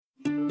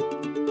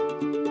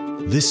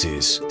This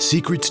is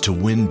Secrets to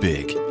Win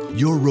Big,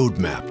 your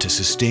roadmap to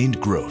sustained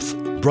growth.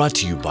 Brought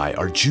to you by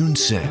Arjun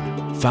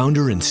Sen,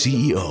 founder and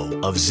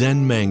CEO of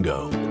Zen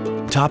Mango,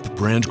 top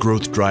brand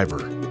growth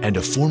driver, and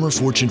a former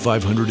Fortune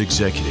 500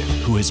 executive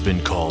who has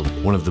been called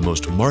one of the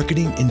most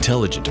marketing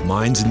intelligent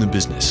minds in the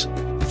business.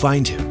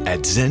 Find him at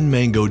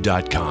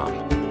zenmango.com.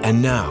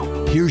 And now,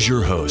 here's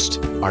your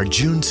host,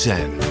 Arjun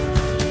Sen.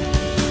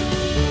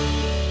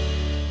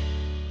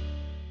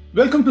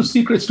 Welcome to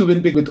Secrets to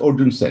Win Big with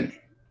Arjun Sen.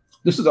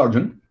 This is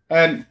Arjun,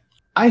 and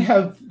I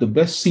have the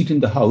best seat in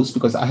the house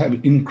because I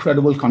have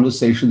incredible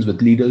conversations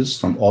with leaders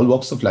from all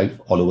walks of life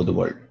all over the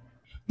world.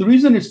 The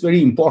reason it's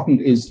very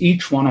important is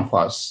each one of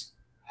us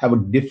have a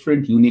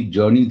different, unique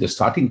journey. The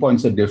starting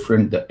points are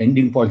different, the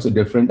ending points are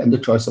different, and the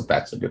choice of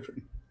paths are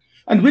different.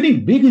 And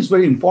winning big is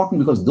very important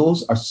because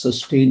those are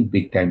sustained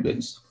big-time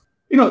wins.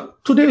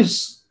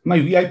 Today's my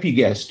VIP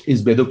guest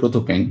is Bedo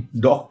Prothopeng,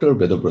 Dr.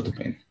 Bedo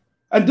Prothopeng.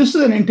 And this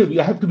is an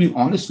interview, I have to be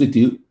honest with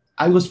you,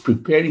 I was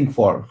preparing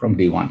for from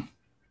day one,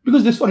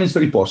 because this one is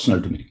very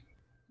personal to me.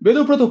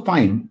 Bedo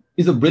Prothopeng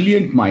is a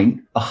brilliant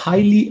mind, a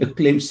highly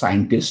acclaimed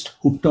scientist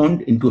who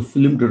turned into a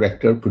film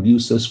director,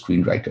 producer,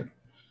 screenwriter.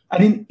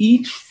 And in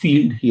each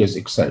field, he has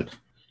excelled.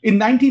 In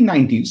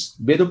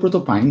 1990s, Bedo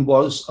Prothopeng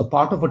was a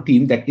part of a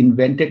team that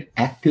invented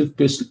active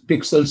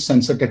pixel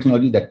sensor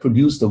technology that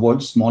produced the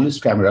world's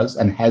smallest cameras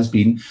and has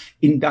been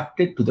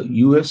inducted to the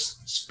US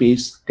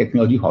Space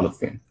Technology Hall of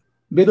Fame.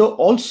 Bedo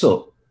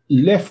also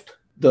left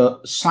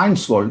the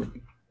science world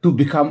to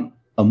become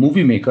a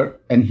movie maker,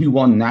 and he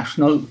won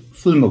National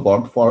Film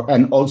Award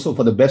and also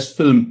for the best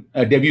film,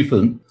 debut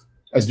film,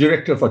 as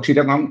director for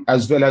Chittagong,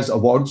 as well as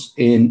awards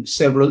in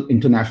several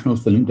international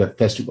film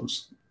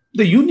festivals.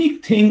 The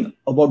unique thing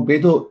about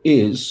Bedo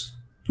is,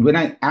 when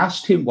I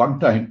asked him one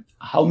time,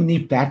 how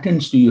many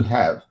patents do you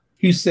have?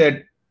 He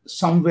said,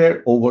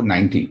 somewhere over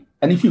 90.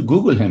 And if you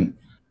Google him,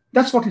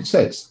 that's what it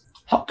says.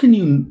 How can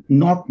you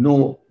not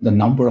know the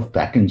number of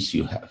patents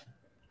you have?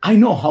 I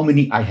know how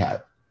many I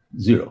have,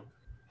 0.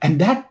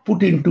 And that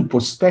put into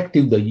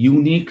perspective the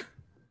unique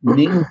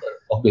nature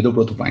of Bedo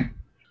Prothopeng.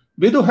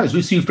 Bedo has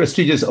received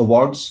prestigious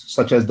awards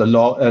such as the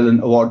Lou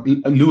Allen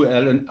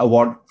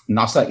Award,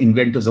 NASA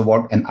Inventors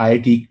Award, and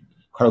IIT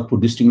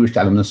Kharagpur Distinguished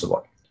Alumnus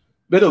Award.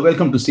 Bedo,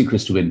 welcome to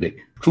Secrets to Win Big.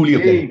 Truly a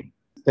pleasure.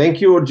 Thank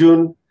you,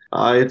 Arjun.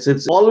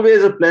 It's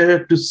always a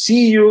pleasure to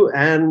see you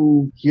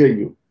and hear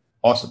you.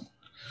 Awesome.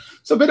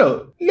 So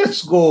Bedo,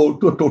 let's go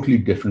to a totally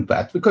different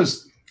path,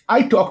 because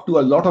I talk to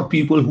a lot of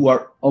people who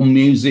are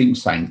amazing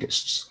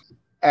scientists.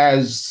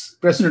 As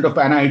president of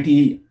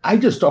NIT, I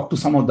just talk to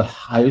some of the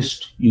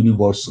highest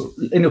universal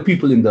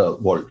people in the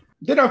world.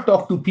 Then I've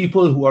talked to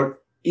people who are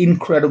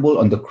incredible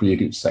on the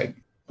creative side.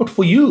 But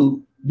for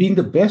you, being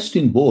the best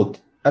in both,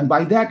 and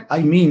by that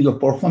I mean you're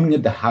performing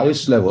at the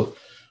highest level,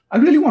 I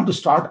really want to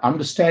start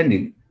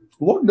understanding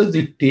what does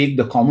it take,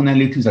 the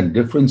commonalities and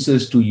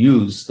differences to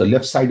use the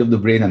left side of the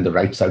brain and the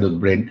right side of the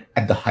brain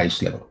at the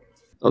highest level.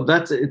 Oh,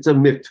 it's a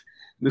myth.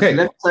 The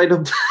left side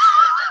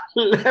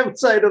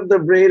of the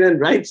brain and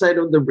right side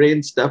of the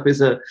brain stuff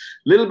is a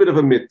little bit of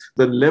a myth.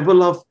 The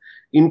level of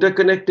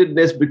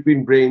interconnectedness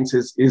between brains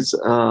is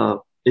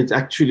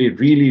actually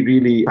really,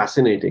 really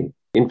fascinating.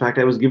 In fact,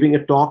 I was giving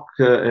a talk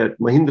at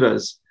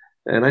Mahindra's,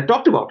 and I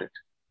talked about it.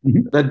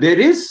 Mm-hmm. That there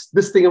is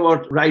this thing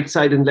about right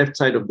side and left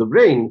side of the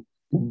brain,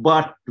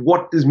 but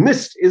what is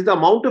missed is the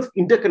amount of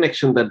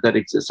interconnection that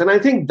exists. And I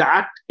think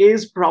that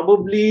is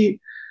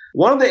probably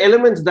one of the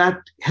elements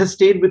that has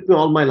stayed with me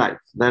all my life,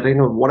 that,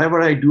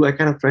 whatever I do, I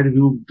kind of try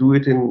to do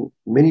it in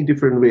many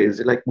different ways,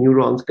 like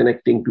neurons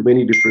connecting to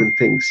many different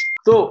things.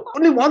 So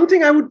only one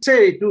thing I would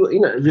say to,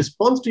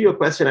 response to your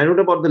question, I don't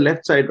know about the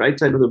left side, right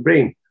side of the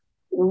brain.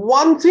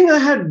 One thing I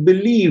had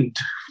believed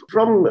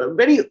from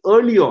very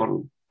early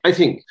on, I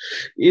think,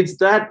 is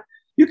that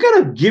you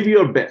kind of give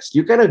your best.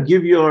 You kind of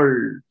give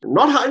your,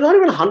 not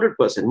even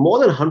 100%, more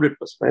than 100%,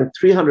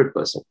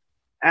 300%,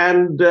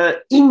 and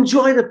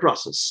enjoy the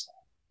process.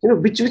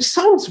 Which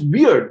sounds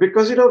weird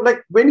because,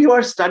 like when you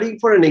are studying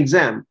for an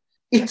exam,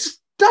 it's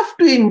tough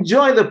to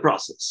enjoy the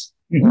process.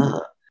 Mm-hmm.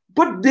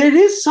 But there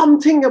is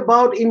something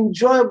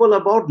enjoyable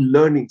about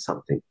learning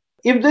something.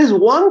 If there's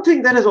one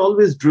thing that has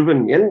always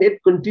driven me, and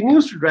it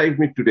continues to drive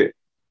me today,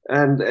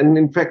 and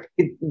in fact,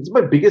 it's my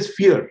biggest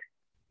fear,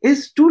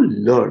 is to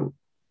learn.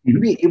 Mm-hmm. To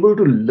be able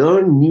to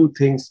learn new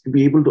things, to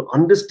be able to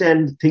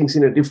understand things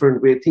in a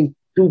different way,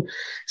 to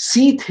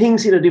see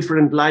things in a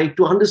different light,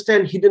 to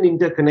understand hidden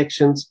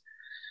interconnections.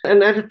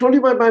 And I told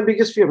you about my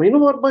biggest fear. You know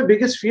what my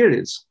biggest fear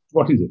is?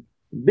 What is it?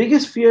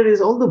 Biggest fear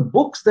is all the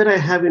books that I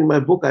have in my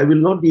book, I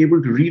will not be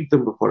able to read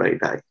them before I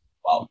die.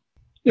 Wow.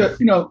 Yeah,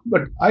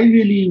 but I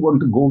really want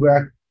to go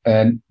back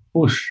and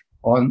push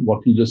on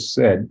what you just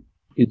said,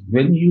 is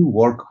when you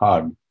work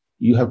hard,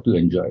 you have to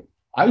enjoy it.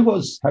 I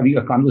was having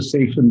a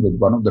conversation with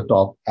one of the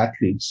top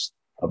athletes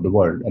of the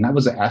world, and I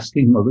was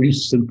asking him a very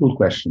simple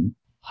question.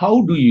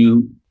 How do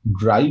you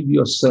drive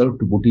yourself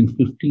to put in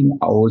 15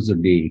 hours a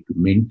day to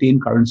maintain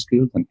current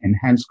skills and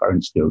enhance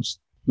current skills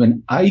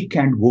when I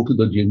can't go to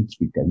the gym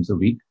 3 times a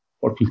week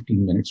for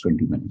 15 minutes,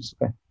 20 minutes?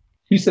 Okay?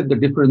 He said the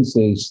difference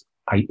is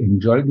I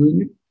enjoy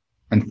doing it.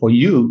 And for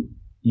you,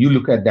 you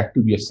look at that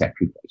to be a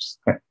sacrifice.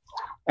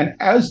 And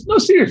no,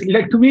 seriously,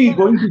 like to me,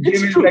 going to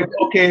gym is like,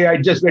 okay, I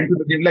just went to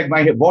the gym, like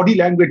my body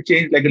language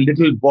changed like a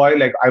little boy,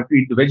 like I have to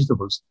eat the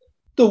vegetables.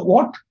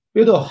 So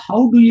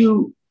how do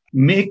you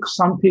make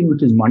something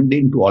which is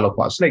mundane to all of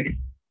us? Like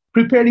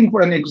preparing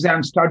for an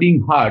exam,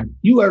 studying hard,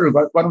 you are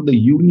one of the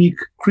unique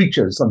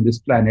creatures on this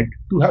planet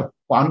to have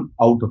fun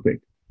out of it.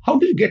 How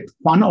do you get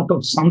fun out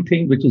of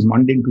something which is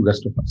mundane to the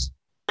rest of us?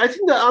 I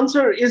think the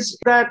answer is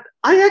that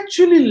I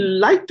actually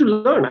like to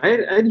learn.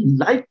 I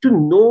like to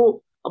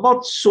know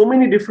about so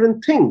many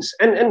different things.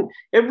 And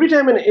every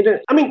time,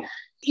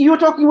 you're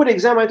talking about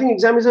exam. I think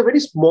exam is a very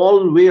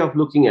small way of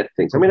looking at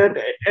things. I mean,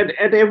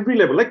 at every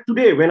level, like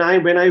today, when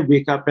I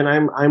wake up and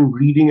I'm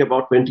reading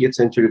about 20th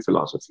century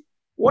philosophy,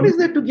 what is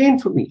there to gain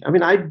for me? I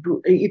mean,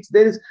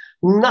 there is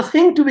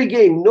nothing to be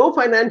gained, no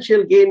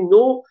financial gain,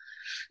 no,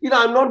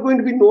 I'm not going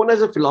to be known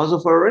as a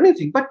philosopher or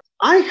anything, but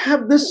I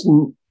have this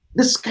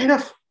kind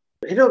of,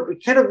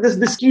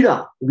 this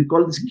kida, we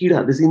call this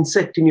kida, this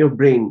insect in your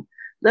brain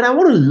that I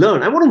want to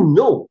learn. I want to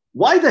know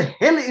why the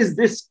hell is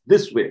this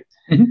way?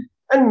 Mm-hmm.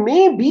 And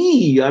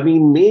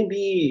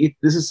maybe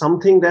this is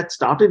something that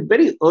started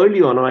very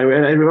early on. I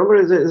remember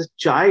as a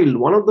child,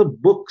 one of the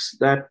books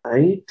that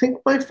I think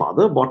my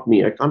father bought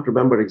me, I can't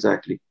remember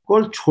exactly,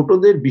 called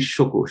Chotoder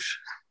Bishwakosh.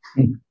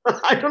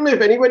 I don't know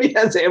if anybody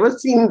has ever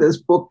seen this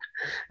book.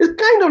 It's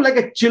kind of like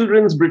a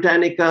children's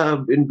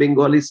Britannica in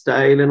Bengali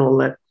style and all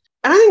that.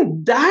 And I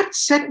think that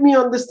set me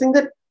on this thing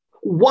that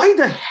why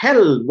the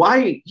hell?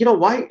 Why?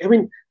 I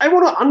mean, I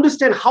want to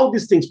understand how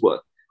these things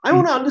work. I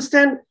want to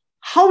understand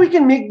how we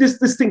can make this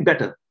thing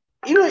better.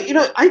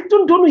 I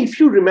don't know if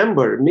you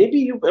remember. Maybe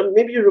you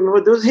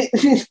remember. There was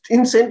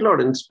in St.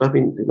 Lawrence. I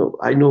mean,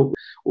 I know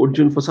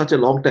Arjun for such a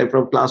long time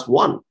from class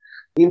 1.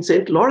 In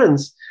St.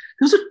 Lawrence,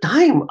 there was a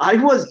time I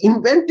was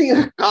inventing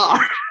a car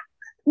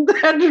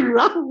that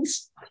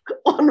runs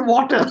on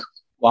water.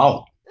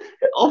 Wow.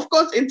 Of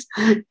course,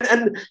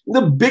 and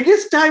the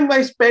biggest time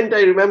I spent,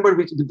 I remember,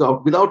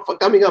 without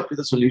coming up with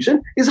a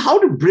solution, is how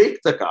to brake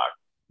the car.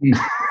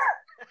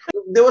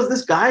 There was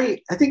this guy,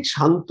 I think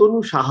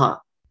Shantanu Shaha.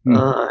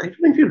 I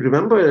don't know if you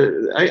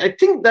remember. I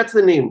think that's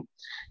the name.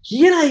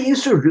 He and I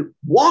used to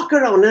walk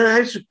around and I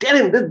used to tell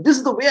him, this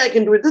is the way I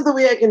can do it. This is the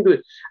way I can do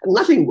it. And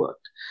nothing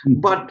worked.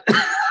 But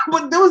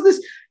there was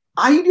this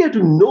idea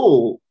to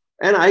know,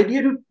 an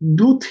idea to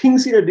do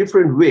things in a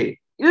different way.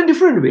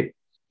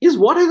 Is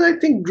what has, I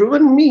think,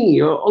 driven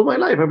me all my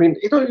life. I mean,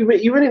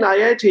 even in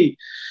IIT,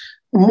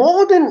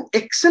 more than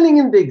excelling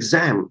in the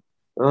exam,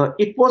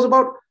 it was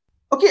about,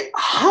 okay,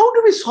 how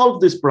do we solve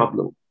this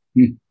problem?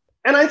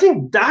 And I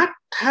think that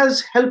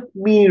has helped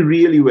me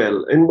really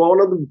well. And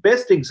one of the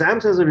best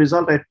exams as a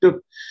result I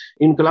took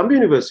in Columbia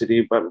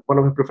University by one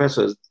of my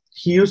professors,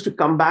 he used to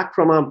come back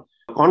from a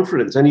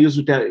conference and he used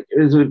to tell it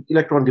was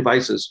electron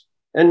devices.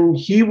 And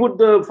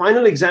the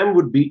final exam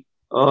would be,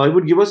 he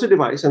would give us a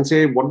device and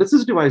say, what does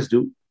this device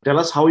do? Tell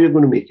us how you're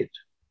going to make it.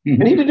 Mm-hmm.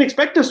 And he didn't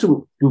expect us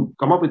to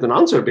come up with an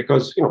answer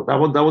because,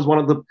 that was one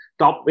of the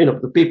top,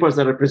 the papers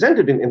that are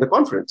presented in the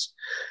conference.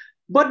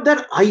 But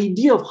that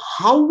idea of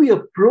how we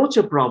approach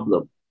a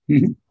problem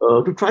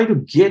to try to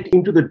get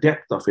into the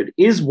depth of it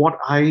is what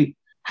I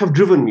have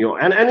driven me.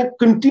 And it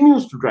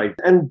continues to drive.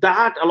 And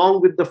that,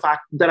 along with the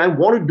fact that I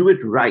want to do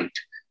it right.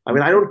 I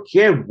mean, I don't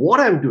care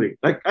what I'm doing.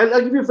 Like,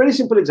 I'll give you a very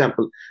simple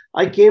example.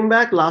 I came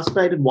back last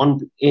night at 1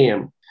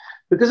 a.m.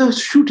 because I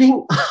was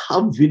shooting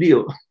a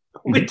video,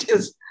 which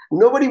is,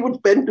 nobody would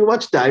spend too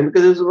much time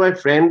because this is my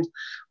friend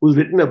who's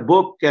written a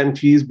book and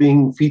she's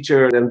being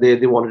featured and they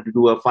wanted to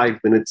do a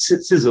 5-minute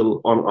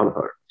sizzle on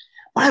her.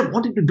 But I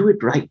wanted to do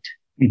it right.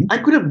 Mm-hmm. I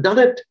could have done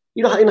it,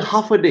 in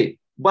half a day,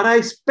 but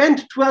I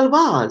spent 12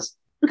 hours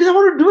because I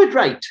wanted to do it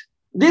right.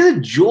 There's a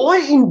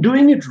joy in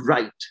doing it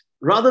right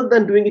rather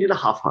than doing it in a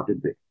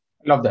half-hearted way.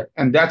 I love that.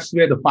 And that's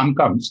where the fun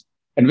comes.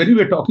 And when we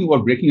were talking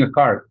about breaking a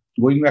car,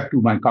 going back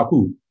to my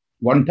kaku,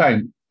 one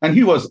time, and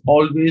he was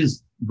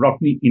always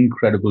brought me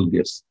incredible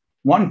gifts.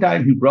 One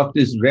time he brought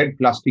this red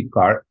plastic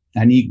car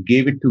and he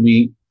gave it to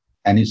me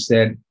and he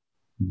said,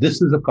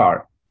 this is a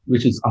car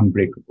which is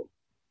unbreakable.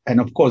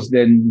 And of course,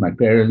 then my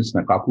parents,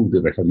 my kaku, they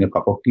were having a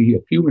cup of tea.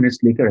 A few minutes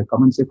later, I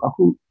come and say,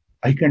 kaku,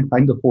 I can't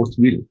find the fourth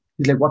wheel.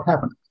 He's like, what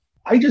happened?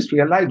 I just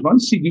realized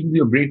once he gives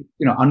you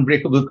a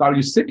unbreakable car,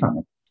 you sit on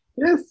it.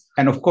 Yes.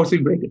 And of course,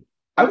 you break it.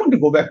 I want to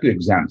go back to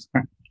exams.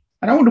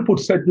 And I want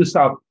to set this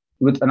up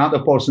with another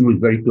person who is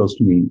very close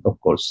to me, of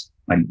course,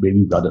 my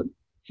baby brother.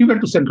 He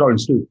went to St.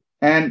 Lawrence too.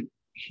 And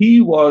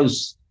he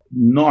was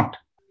not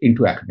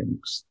into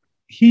academics.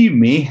 He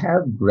may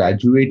have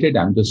graduated,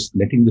 I'm just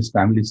letting this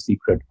family's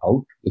secret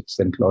out, with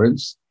St.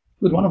 Lawrence,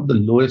 with one of the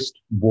lowest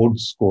board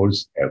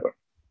scores ever.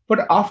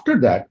 But after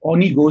that,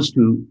 on he goes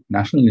to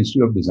National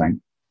Institute of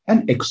Design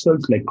and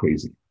excels like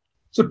crazy.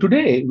 So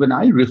today, when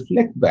I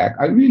reflect back,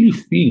 I really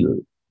feel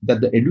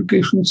that the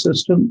education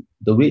system,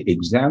 the way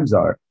exams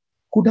are,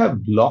 could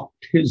have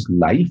blocked his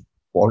life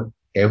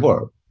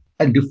forever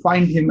and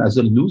defined him as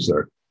a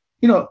loser.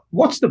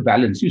 What's the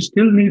balance? You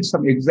still need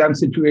some exam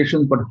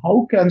situations, but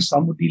how can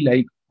somebody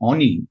like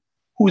Oni,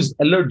 who is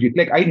allergic.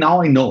 Like I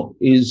know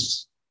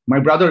is my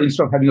brother,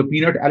 instead of having a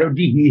peanut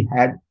allergy, he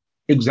had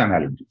exam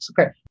allergies.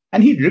 Okay.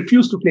 And he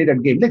refused to play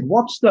that game. Like,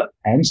 what's the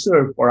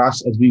answer for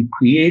us as we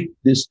create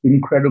this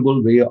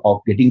incredible way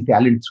of getting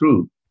talent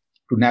through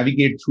to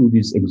navigate through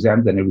these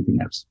exams and everything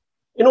else?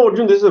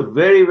 Arjun, this is a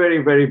very, very,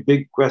 very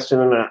big question.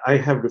 And I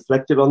have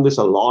reflected on this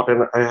a lot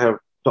and I have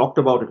talked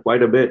about it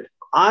quite a bit.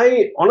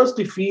 I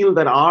honestly feel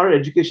that our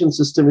education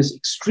system is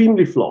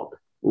extremely flawed.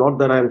 Not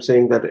that I'm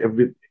saying that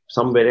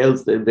somewhere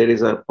else there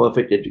is a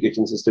perfect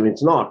education system.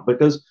 It's not,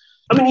 because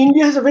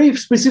India has a very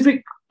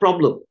specific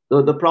problem.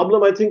 The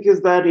problem, I think,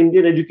 is that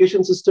Indian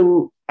education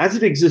system, as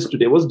it exists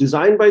today, was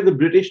designed by the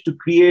British to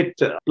create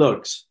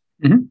clerks.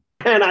 Mm-hmm.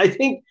 And I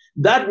think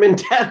that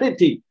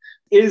mentality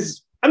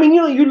is,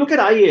 you look at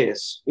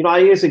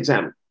IAS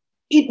exam,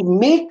 it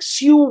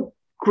makes you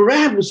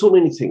grab so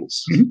many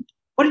things, mm-hmm.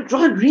 but it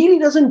really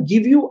doesn't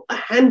give you a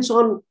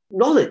hands-on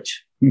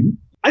knowledge. Mm-hmm.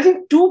 I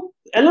think two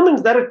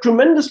elements that are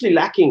tremendously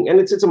lacking, and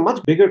it's a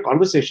much bigger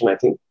conversation, I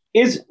think,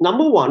 is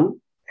number one,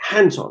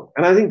 hands-on.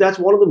 And I think that's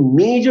one of the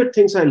major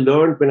things I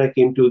learned when I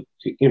came to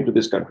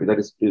this country, that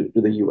is to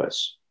the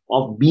US,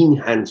 of being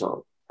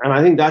hands-on. And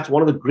I think that's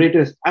one of the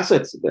greatest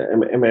assets that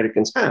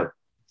Americans have.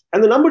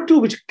 And the number two,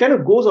 which kind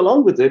of goes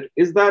along with it,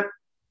 is that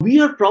we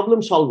are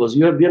problem solvers.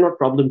 We are not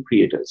problem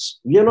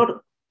creators. We are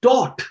not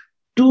taught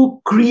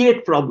to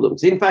create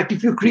problems. In fact,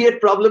 if you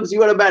create problems,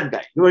 you are a bad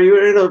guy.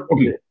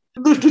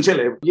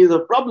 He's a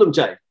problem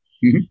child.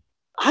 Mm-hmm.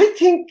 I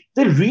think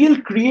the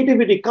real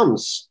creativity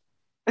comes.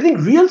 I think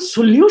real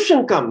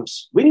solution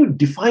comes when you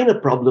define a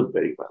problem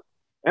very well.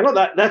 I know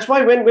that's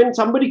why when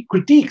somebody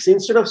critiques,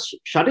 instead of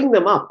shutting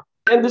them up,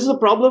 and this is a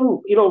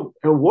problem,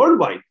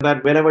 worldwide,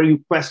 that whenever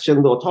you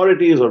question the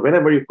authorities or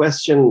whenever you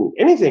question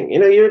anything,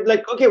 you're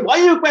like, okay, why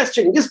are you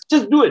questioning? Just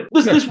do it.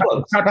 This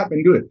works. Shut up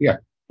and do it. Yeah.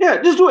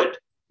 Yeah, just do it.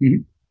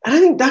 Mm-hmm. And I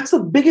think that's the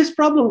biggest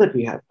problem that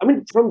we have.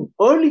 From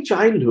early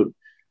childhood,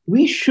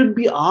 we should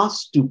be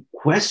asked to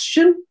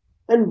question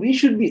and we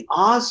should be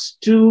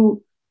asked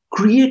to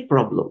create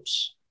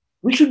problems.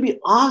 We should be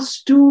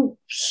asked to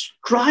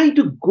try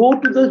to go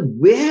to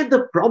where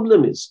the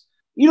problem is.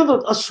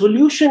 A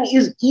solution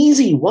is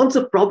easy once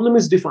a problem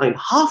is defined.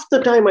 Half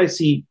the time I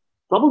see,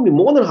 probably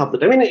more than half the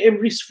time, in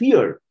every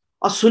sphere,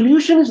 a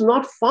solution is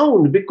not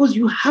found because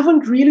you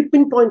haven't really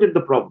pinpointed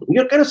the problem.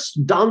 You're kind of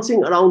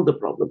dancing around the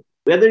problem.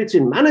 Whether it's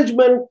in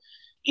management,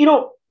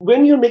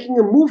 when you're making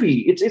a movie,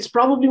 it's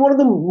probably one of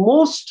the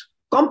most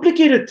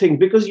complicated thing,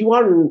 because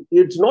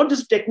it's not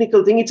just a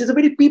technical thing, it's a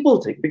very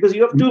people thing, because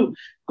you have to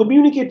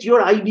communicate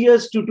your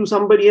ideas to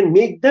somebody and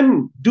make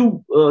them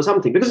do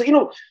something. Because,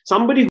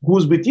 somebody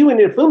who's with you in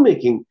your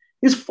filmmaking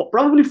is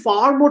probably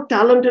far more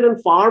talented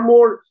and far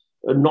more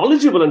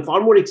knowledgeable and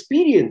far more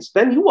experienced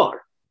than you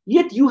are.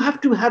 Yet you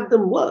have to have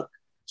them work.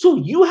 So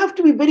you have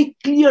to be very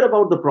clear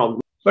about the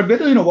problem. But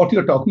whether, what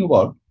you're talking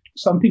about,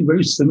 something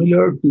very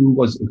similar to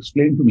was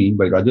explained to me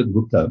by Rajat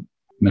Gupta,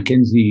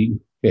 McKinsey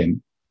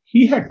fame.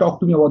 He had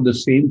talked to me about the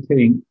same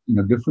thing in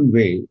a different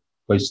way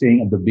by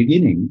saying at the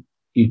beginning,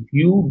 if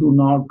you do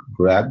not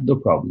grab the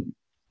problem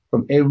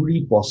from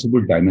every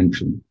possible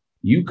dimension,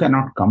 you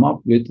cannot come up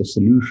with a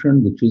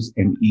solution which is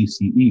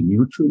MECE,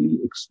 mutually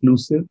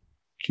exclusive,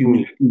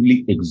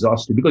 cumulatively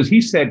exhaustive. Because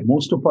he said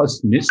most of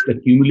us miss the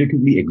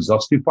cumulatively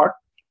exhaustive part.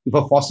 If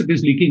a faucet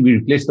is leaking, we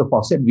replace the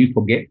faucet, we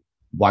forget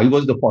why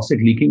was the faucet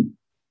leaking.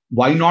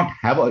 Why not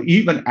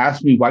even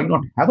ask me, why not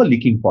have a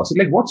leaking faucet?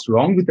 Like, what's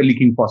wrong with the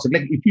leaking faucet?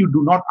 Like, if you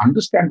do not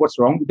understand what's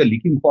wrong with the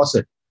leaking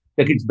faucet,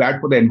 like it's bad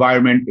for the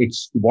environment,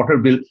 it's water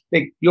bill,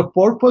 like your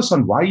purpose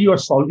on why you are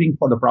solving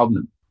for the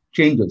problem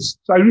changes.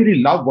 So I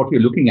really love what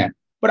you're looking at.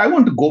 But I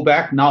want to go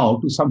back now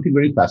to something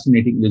very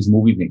fascinating, this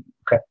movie making.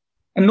 Okay.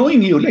 And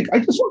knowing you, I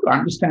just want to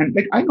understand,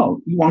 I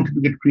know you wanted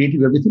to get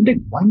creative,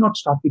 everything. Why not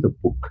start with a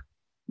book?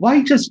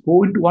 Why just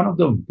go into one of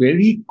the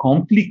very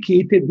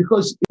complicated,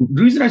 because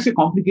the reason I say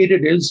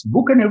complicated is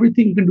book and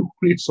everything you can do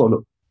create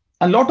solo.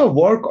 A lot of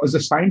work as a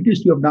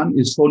scientist you have done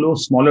is solo,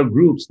 smaller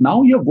groups.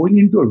 Now you're going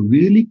into a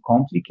really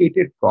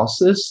complicated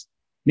process,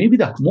 maybe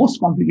the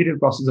most complicated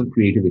process of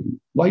creativity.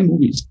 Why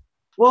movies?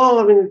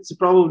 Well, it's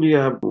probably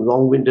a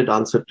long-winded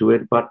answer to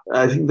it, but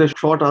I think the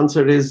short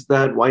answer is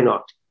that why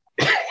not?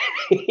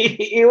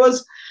 It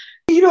was,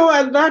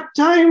 at that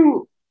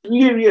time,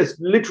 yes,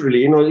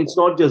 literally, it's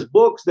not just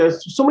books.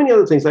 There's so many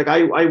other things. Like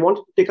I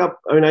wanted to pick up,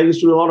 I used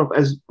to do a lot of,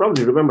 as you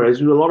probably remember, I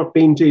used to do a lot of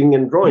painting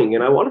and drawing,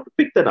 and I wanted to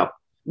pick that up,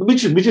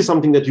 which is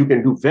something that you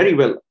can do very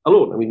well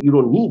alone. You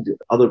don't need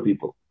other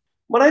people.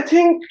 But I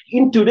think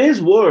in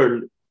today's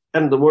world,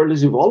 and the world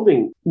is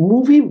evolving,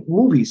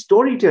 movie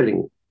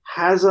storytelling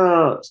has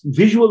a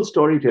visual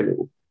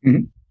storytelling,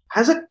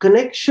 has a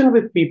connection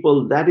with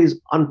people that is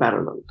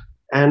unparalleled.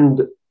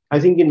 And I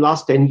think in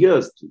last 10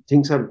 years,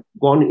 things have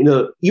gone in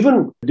a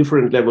even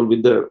different level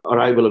with the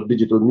arrival of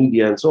digital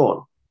media and so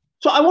on.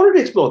 So I wanted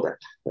to explore that.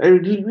 I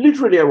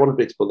wanted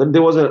to explore that.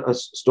 There was a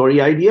story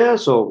idea.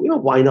 So,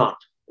 why not?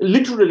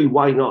 Literally,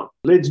 why not?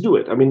 Let's do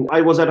it.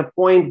 I was at a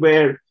point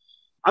where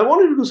I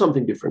wanted to do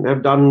something different.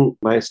 I've done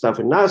my stuff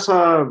in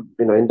NASA,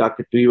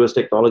 inducted to US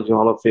Technology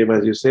Hall of Fame,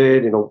 as you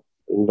said,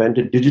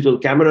 invented digital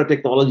camera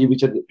technology,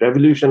 which had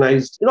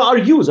revolutionized, our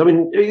use. I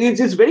mean,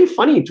 it's very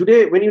funny.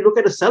 Today, when you look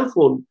at a cell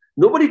phone,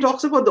 nobody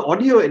talks about the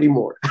audio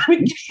anymore. I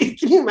mean,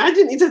 can you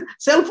imagine? It's a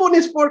cell phone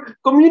is for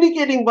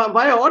communicating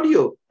via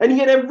audio, and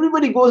yet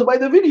everybody goes by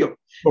the video.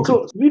 Okay.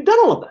 So we've done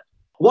all of that.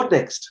 What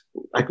next?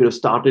 I could have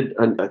started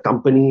a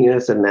company. I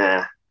said,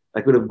 nah.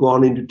 I could have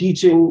gone into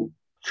teaching.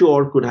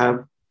 Sure, could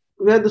have.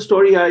 We had the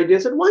story idea. I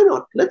said, why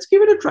not? Let's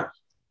give it a try.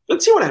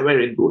 Let's see where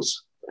it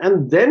goes.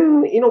 And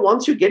then,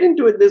 once you get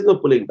into it, there's no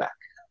pulling back.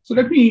 So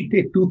let me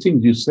take two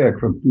things you said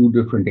from two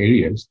different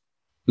areas.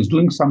 Is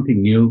doing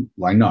something new,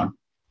 why not?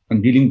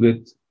 And dealing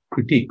with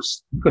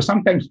critiques, because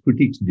sometimes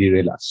critiques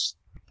derail us.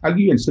 I'll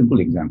give you a simple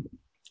example.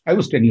 I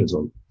was 10 years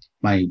old.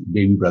 My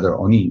baby brother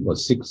Oni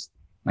was 6.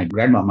 My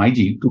grandma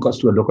Maiji took us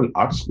to a local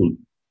art school.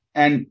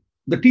 And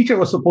the teacher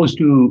was supposed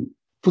to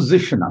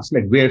position us,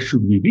 like where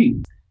should we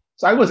be?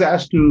 So I was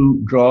asked to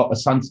draw a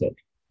sunset.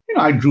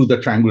 I drew the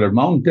triangular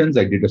mountains,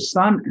 I did a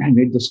sun, and I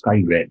made the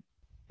sky red.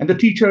 And the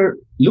teacher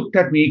looked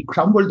at me,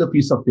 crumbled the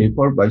piece of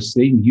paper by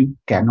saying, you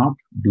cannot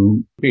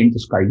paint the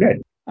sky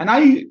red.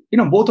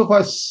 And both of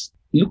us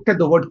looked at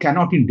the word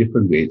cannot in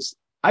different ways.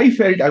 I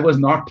felt I was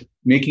not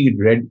making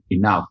it red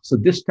enough. So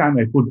this time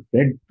I put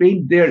red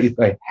paint there. If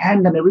I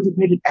hand and everything,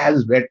 made it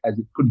as red as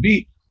it could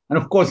be. And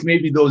of course,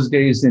 maybe those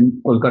days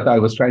in Kolkata, I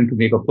was trying to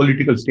make a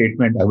political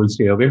statement. I will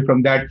stay away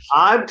from that.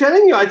 I'm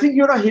telling you, I think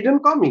you're a hidden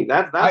commie.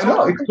 That's I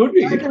know, it could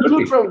be. I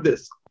conclude from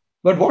this.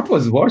 But what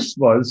was worse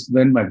was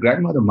when my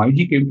grandmother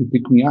Maiji came to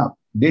pick me up,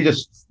 they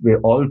just were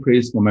all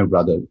praised for my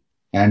brother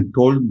and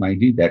told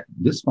Maiji that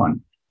this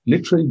one,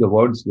 literally the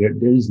words were,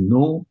 there is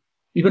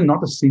even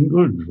not a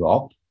single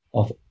drop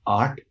of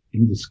art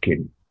in this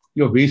kid.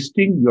 You're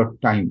wasting your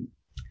time.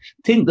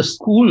 Think the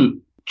school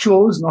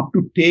chose not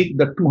to take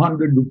the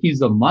 200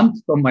 rupees a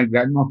month from my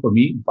grandma for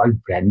me by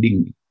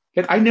branding me.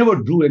 Like I never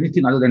drew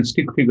anything other than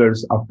stick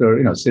figures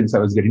after, since I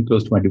was getting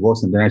close to my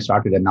divorce, and then I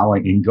started, and now I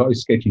enjoy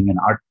sketching and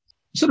art.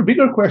 So the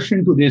bigger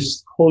question to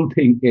this whole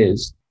thing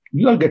is,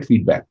 we all get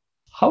feedback.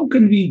 How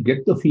can we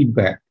get the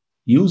feedback,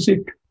 use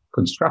it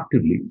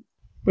constructively,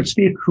 but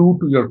stay true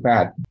to your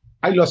path?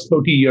 I lost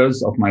 30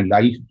 years of my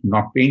life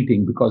not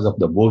painting because of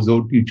the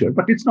bozo teacher,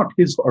 but it's not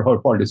his or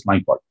her fault, it's my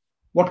fault.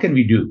 What can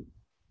we do?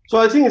 So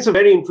I think it's a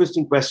very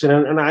interesting question.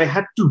 And I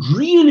had to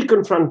really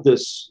confront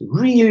this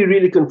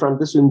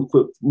in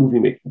movie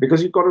making,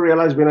 because you've got to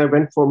realize when I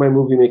went for my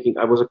movie making,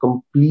 I was a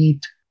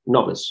complete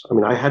novice. I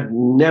mean, I had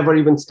never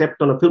even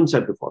stepped on a film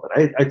set before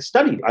that. I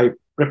studied. I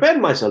prepared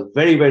myself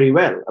very, very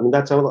well. I mean,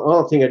 that's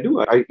another thing I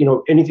do.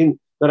 Anything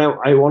that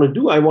I want to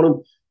do, I want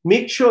to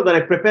make sure that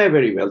I prepare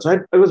very well.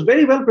 So I was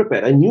very well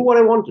prepared. I knew what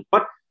I wanted.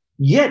 But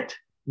yet,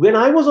 when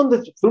I was on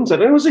the film set,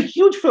 and it was a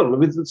huge film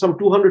with some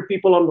 200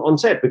 people on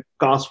set, with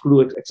cast,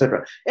 crew,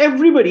 etc.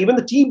 Everybody, even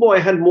the T-boy,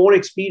 had more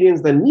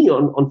experience than me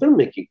on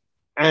filmmaking.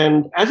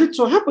 And as it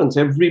so happens,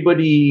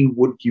 everybody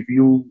would give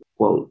you,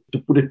 well, to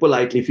put it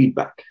politely,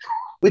 feedback,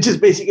 which is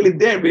basically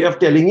their way of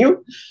telling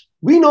you,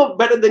 we know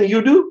better than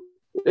you do.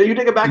 You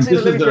take a back seat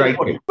and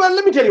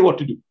let me tell you what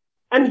to do.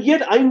 And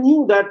yet I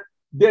knew that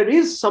there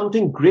is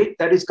something great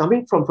that is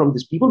coming from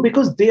these people,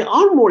 because they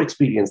are more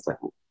experienced than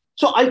me.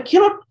 So I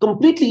cannot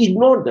completely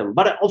ignore them.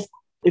 But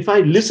if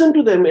I listen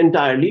to them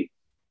entirely,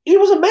 it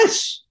was a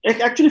mess.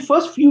 Actually,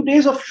 first few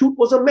days of shoot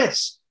was a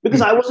mess,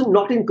 because I was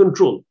not in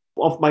control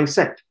of my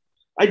set.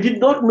 I did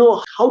not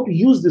know how to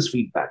use this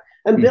feedback.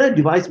 And then I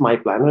devised my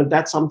plan, and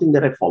that's something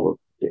that I followed.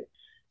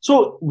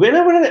 So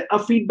whenever a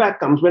feedback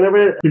comes,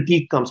 whenever a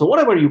critique comes, or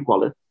whatever you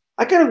call it,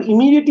 I kind of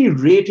immediately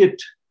rate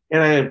it,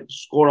 and I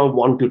score a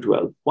 1 to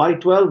 12. Why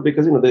 12?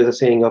 Because there's a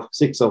saying of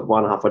 6 of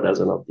one, half a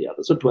dozen of the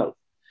other. So 12.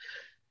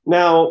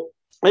 Now,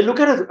 I look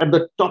at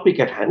the topic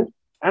at hand,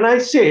 and I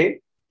say,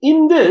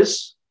 in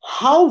this,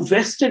 how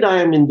vested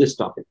I am in this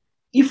topic.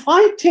 If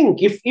I think,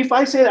 if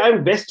I say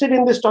I'm vested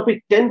in this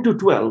topic 10 to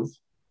 12,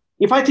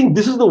 if I think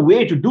this is the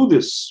way to do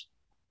this,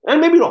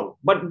 and maybe wrong,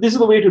 but this is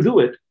the way to do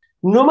it,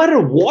 no matter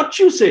what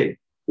you say,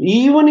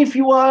 even if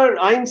you are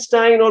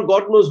Einstein or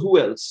God knows who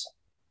else,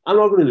 I'm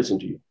not going to listen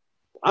to you.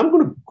 I'm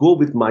going to go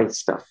with my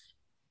stuff.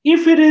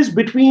 If it is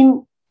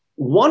between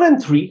 1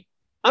 and 3,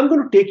 I'm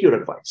going to take your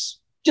advice.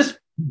 Just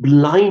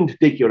blind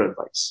take your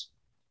advice.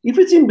 If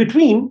it's in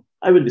between,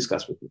 I will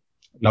discuss with you.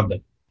 Love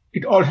that.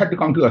 It all had to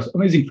come to us.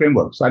 Amazing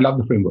framework. So I love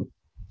the framework.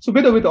 So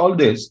with all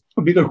this,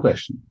 a bigger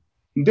question.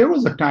 There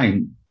was a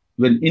time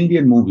when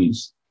Indian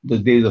movies, the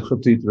days of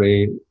Satyajit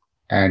Ray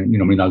and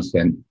Mrinal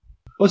Sen,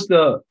 was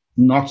the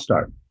North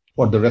Star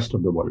for the rest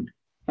of the world.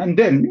 And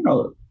then,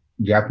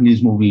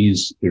 Japanese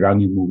movies,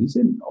 Iranian movies,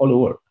 and all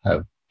over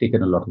have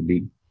taken a lot of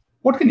lead.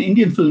 What can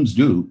Indian films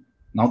do,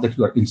 now that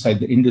you are inside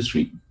the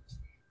industry,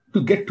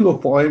 to get to a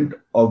point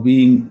of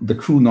being the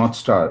true North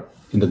Star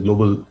in the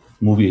global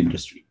movie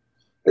industry?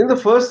 I think the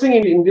first thing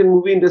in the Indian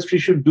movie industry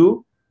should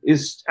do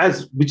is,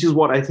 which is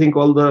what I think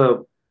all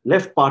the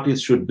left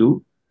parties should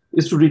do,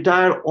 is to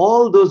retire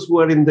all those who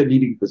are in the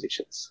leading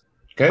positions.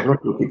 Okay. I'm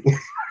not looking.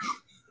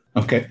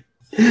 Okay.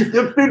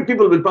 The print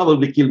people will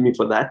probably kill me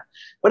for that.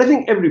 But I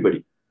think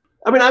everybody.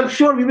 I mean, I'm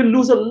sure we will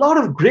lose a lot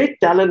of great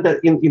talent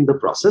in the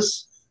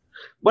process.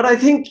 But I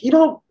think,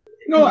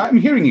 No, I'm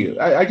hearing you.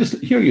 I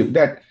just hear you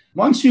that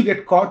once you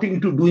get caught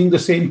into doing the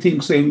same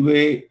thing, same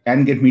way,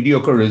 and get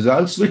mediocre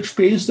results, which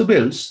pays the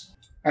bills.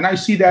 And I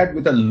see that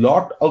with a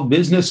lot of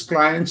business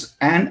clients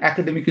and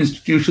academic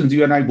institutions,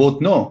 you and I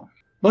both know.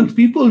 Once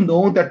people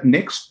know that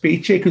next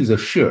paycheck is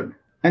assured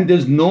and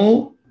there's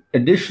no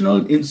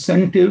additional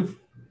incentive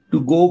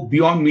to go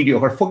beyond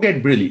mediocre,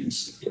 forget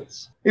brilliance.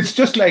 yes. It's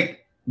just like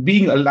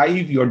being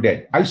alive, you're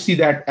dead. I see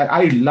that. And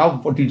I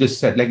love what you just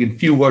said, like in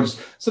few words.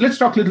 So let's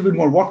talk a little bit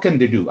more. What can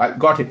they do? I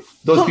got it.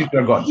 Those people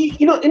are gone.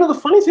 The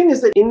funny thing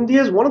is that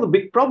one of the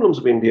big problems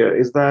of India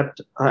is that,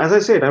 as I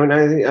said,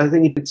 I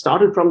think it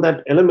started from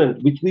that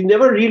element, which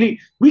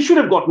we should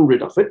have gotten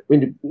rid of it.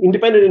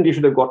 Independent India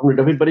should have gotten rid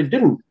of it, but it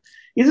didn't.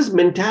 Is this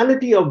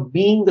mentality of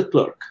being the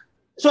clerk.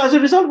 So as a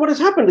result, what has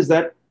happened is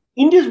that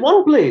India is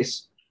one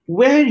place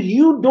where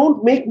you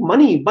don't make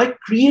money by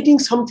creating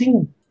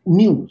something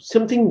new,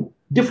 something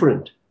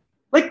different.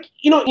 Like,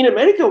 in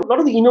America, a lot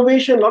of the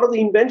innovation, a lot of the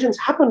inventions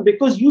happen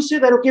because you say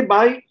that, okay,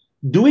 by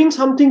doing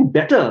something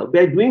better,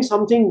 by doing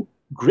something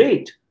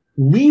great,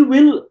 we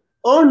will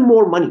earn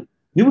more money.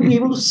 We would be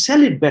able to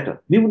sell it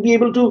better. We would be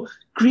able to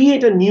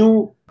create a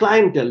new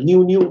clientele,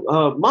 new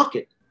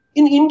market.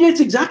 In India, it's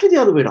exactly the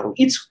other way around.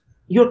 It's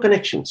your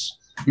connections.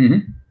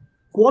 Mm-hmm.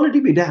 Quality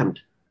be damned.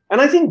 And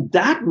I think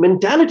that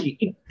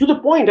mentality, to the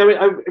point,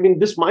 I mean,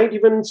 this might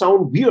even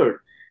sound weird,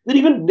 that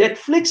even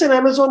Netflix and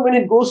Amazon, when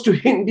it goes to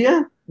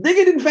India, they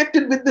get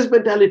infected with this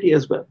mentality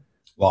as well.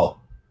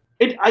 Wow.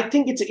 I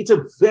think it's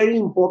a very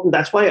important,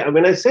 that's why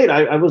when I said,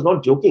 I was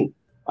not joking.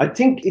 I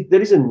think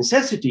there is a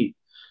necessity,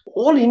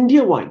 all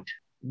India-wide,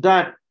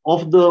 that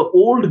of the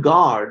old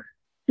guard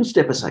to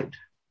step aside.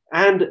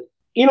 And,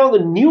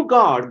 the new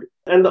guard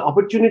and the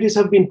opportunities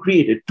have been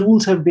created,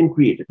 tools have been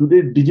created.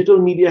 Today, digital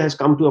media has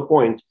come to a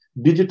point,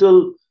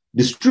 digital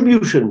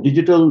distribution,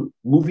 digital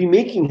movie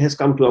making has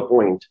come to a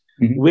point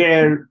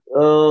where,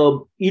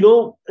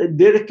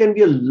 there can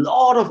be a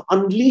lot of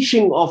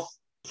unleashing of,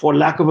 for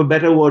lack of a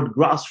better word,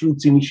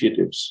 grassroots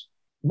initiatives.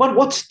 But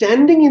what's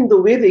standing in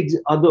the way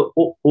are the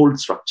old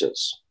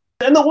structures.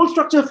 And the old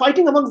structures are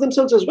fighting amongst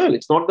themselves as well.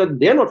 It's not that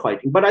they're not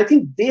fighting, but I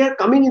think they are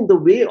coming in the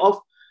way of,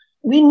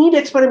 we need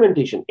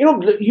experimentation.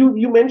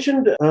 You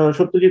mentioned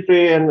Satyajit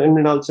Ray and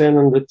Mrinal Sen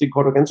and Hrithik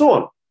Ghatak and so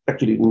on.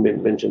 Actually, you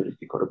didn't mention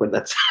Hrithik Ghatak, but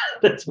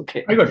that's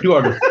okay. I got 2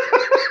 orders.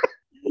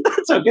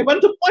 That's okay.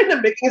 But the point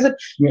I'm making is that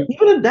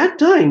even at that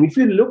time, if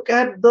you look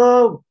at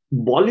the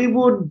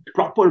Bollywood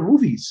proper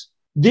movies,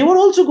 they were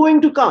also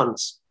going to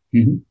Cannes.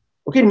 Mm-hmm.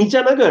 Okay,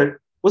 Neecha Nagar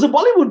was a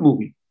Bollywood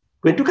movie,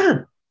 went to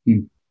Cannes,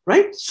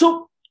 right?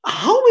 So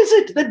how is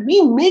it that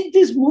we make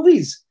these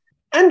movies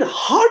and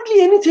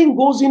hardly anything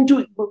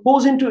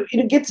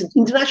gets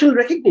international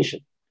recognition?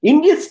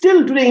 India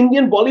still today,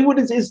 Indian Bollywood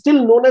is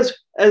still known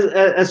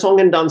as song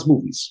and dance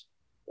movies.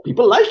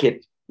 People like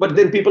it, but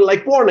then people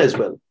like porn as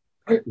well.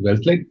 Well,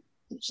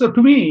 so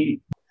to me,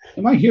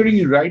 am I hearing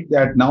you right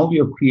that now we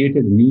have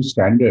created a new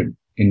standard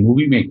in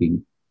movie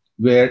making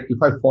where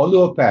if I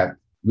follow a path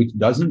which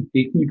doesn't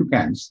take me to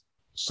Cannes,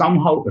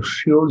 somehow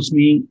assures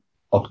me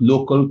of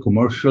local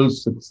commercial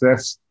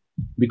success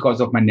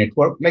because of my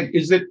network? Like,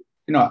 is it,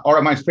 or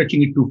am I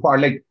stretching it too far?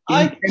 Like,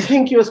 I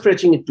think you're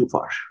stretching it too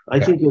far. I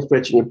think you're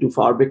stretching it too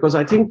far because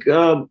I think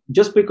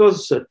just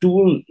because a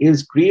tool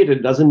is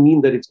created doesn't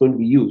mean that it's going to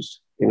be used.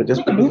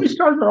 The movie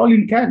stars are all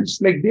in Cannes.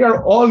 Like, they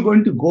are all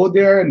going to go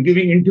there and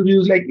giving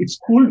interviews. Like, it's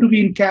cool to be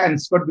in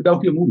Cannes, but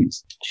without your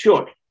movies.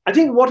 Sure. I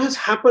think what has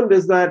happened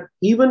is that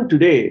even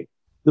today,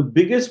 the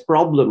biggest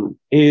problem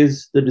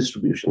is the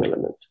distribution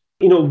element.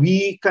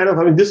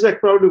 This is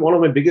probably one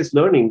of my biggest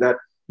learning, that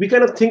we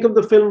kind of think of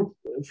the film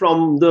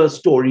from the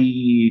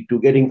story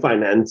to getting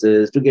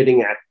finances, to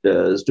getting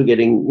actors, to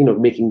getting,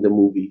 making the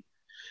movie.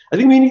 I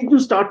think we need to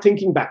start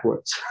thinking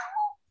backwards.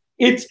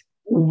 It's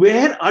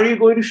where are you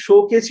going to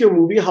showcase your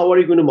movie? How are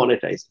you going to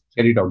monetize it?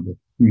 Get it out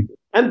there.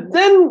 And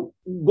then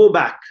go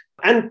back.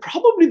 And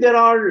probably there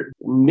are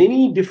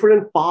many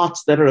different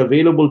paths that are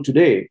available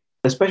today,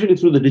 especially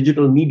through the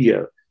digital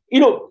media.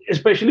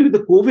 Especially with the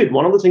COVID,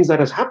 one of the things that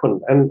has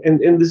happened,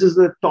 and this is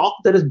the talk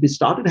that has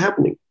started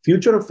happening,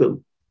 future of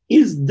film,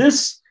 is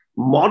this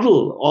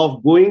model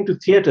of going to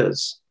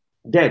theaters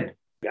dead?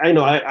 I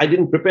know I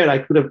didn't prepare. I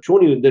could have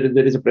shown you that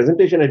there is a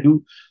presentation I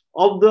do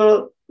of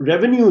the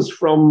revenues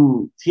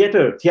from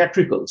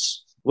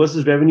theatricals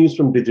versus revenues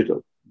from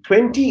digital.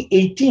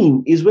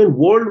 2018 is when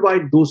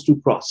worldwide those two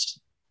crossed.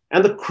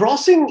 And the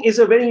crossing is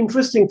a very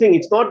interesting thing.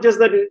 It's not just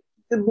that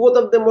both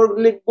of them were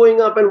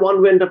going up and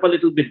one went up a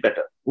little bit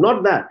better.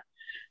 Not that.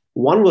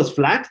 One was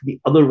flat, the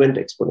other went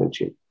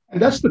exponential.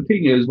 And that's the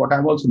thing is, what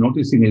I'm also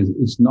noticing is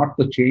it's not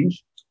the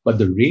change, but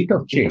the rate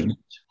of change,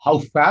 how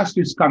fast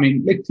it's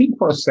coming. Like, think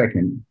for a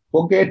second,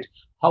 forget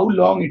how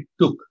long it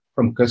took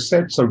from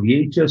cassettes or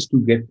VHS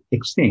to get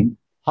extinct,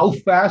 how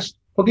fast,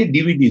 forget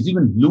DVDs,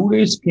 even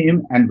Blu-rays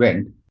came and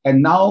went.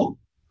 And now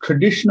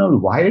traditional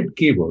wired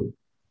cable,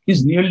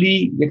 is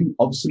nearly getting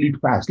obsolete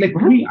fast. Like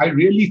for me, I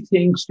really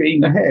think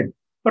staying ahead.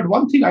 But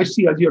one thing I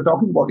see as you're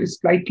talking about is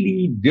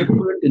slightly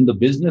different in the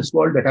business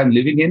world that I'm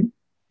living in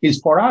is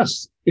for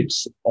us,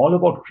 it's all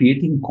about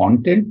creating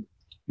content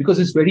because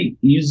it's very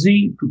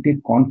easy to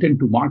take content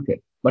to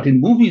market. But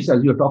in movies,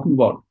 as you're talking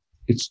about,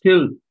 it's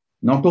still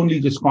not only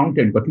just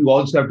content, but you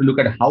also have to look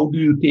at how do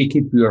you take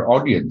it to your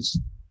audience,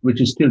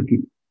 which is still key.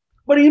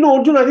 But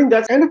Arjun, I think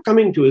that's kind of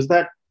coming to is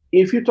that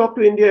if you talk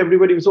to India,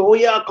 everybody will say, oh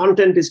yeah,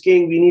 content is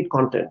king, we need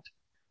content.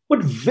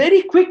 But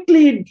very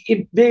quickly,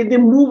 they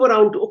move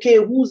around to, okay,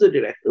 who's the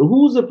director?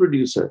 Who's the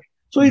producer?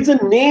 So it's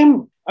a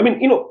name. I mean,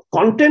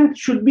 content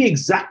should be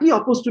exactly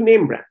opposed to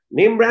name brand.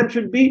 Name brand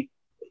should be,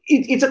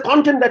 it's a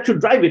content that should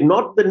drive it,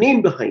 not the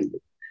name behind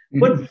it. Mm-hmm.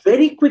 But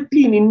very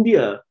quickly in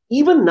India,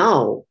 even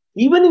now,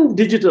 even in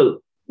digital,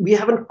 we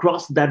haven't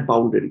crossed that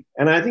boundary.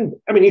 And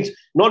it's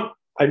not,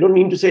 I don't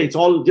mean to say it's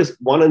all just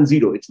 1 and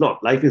 0. It's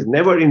not. Life is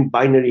never in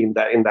binary in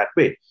that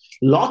way.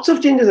 Lots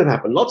of changes have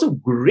happened. Lots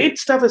of great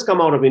stuff has come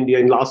out of India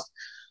in the last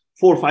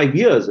 4 or 5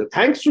 years,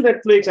 thanks to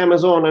Netflix,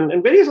 Amazon,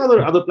 and various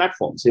other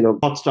platforms,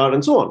 Hotstar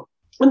and so on.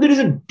 And there is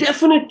a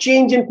definite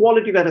change in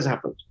quality that has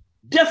happened.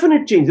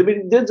 Definite change. I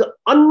mean, there's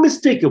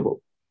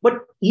unmistakable.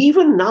 But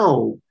even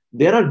now,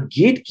 there are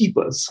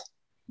gatekeepers.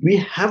 We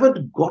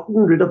haven't gotten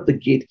rid of the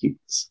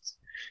gatekeepers.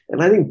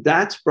 And I think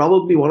that's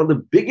probably one of the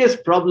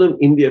biggest problems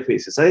India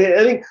faces.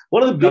 I think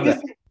one of the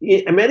biggest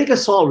things America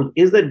solved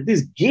is that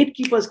these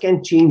gatekeepers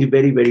can change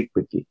very, very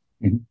quickly.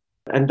 Mm-hmm.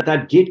 And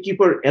that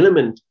gatekeeper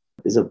element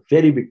is a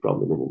very big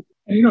problem in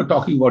India. And,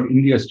 talking about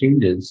India's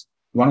changes,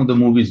 one of the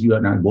movies you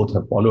and I both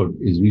have followed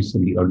is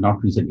recently, or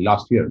not recently,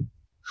 last year,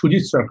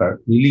 Shoojit Sircar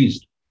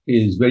released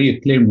his very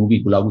acclaimed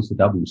movie, Gulabul Se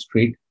Dabu,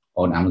 straight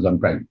on Amazon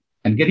Prime.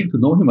 And getting to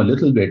know him a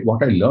little bit,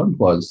 what I learned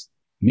was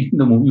making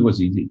the movie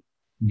was easy.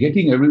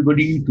 Getting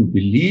everybody to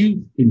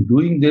believe in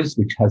doing this,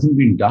 which hasn't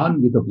been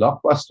done with a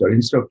blockbuster,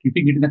 instead of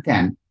keeping it in a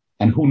can,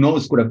 and who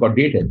knows, could have got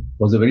dated,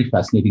 was a very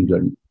fascinating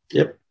journey.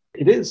 Yep,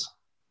 it is.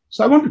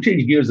 So I want to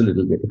change gears a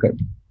little bit, okay?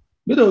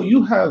 Vidhu,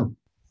 you have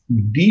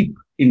deep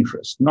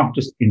interest, not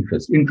just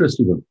interest.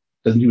 Interest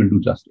doesn't even do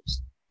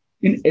justice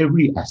in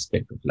every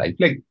aspect of life.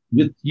 Like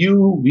with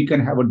you, we can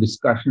have a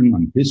discussion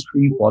on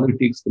history,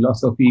 politics,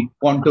 philosophy,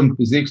 quantum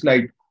physics,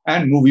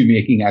 and movie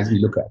making as we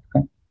look at.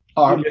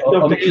 Okay?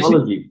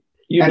 Technology.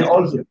 And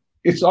also,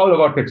 it's all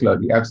about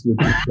technology,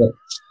 absolutely.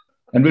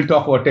 And we'll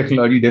talk about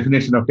technology,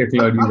 definition of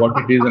technology, what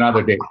it is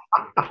another day.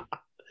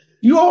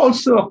 You are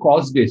also a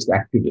cause-based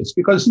activist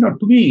because, to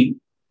me,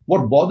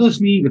 what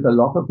bothers me with a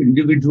lot of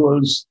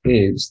individuals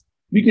is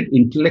we get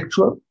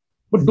intellectual,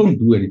 but don't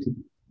do anything.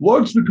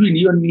 Words between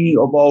you and me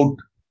about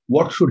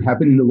what should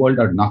happen in the world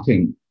are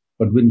nothing.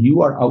 But when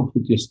you are out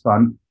with your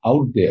son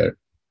out there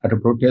at a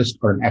protest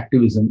or an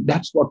activism,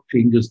 that's what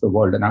changes the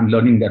world. And I'm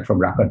learning that from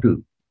Raka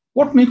too.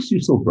 What makes you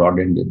so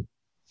broad-ended?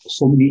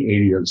 So many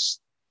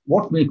areas.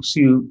 What makes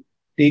you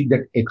take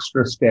that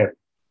extra step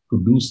to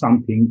do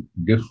something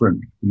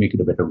different to make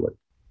it a better world?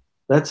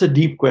 That's a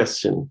deep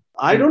question.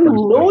 I don't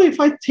know if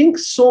I think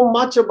so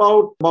much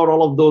about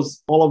all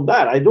of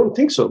that. I don't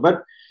think so.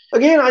 But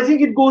again, I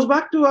think it goes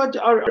back to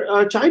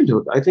our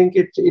childhood. I think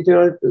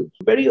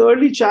very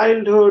early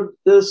childhood,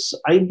 this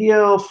idea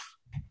of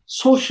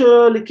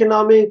social,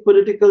 economic,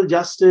 political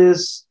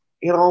justice,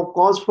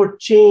 cause for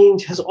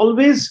change has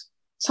always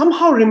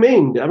somehow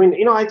remained. I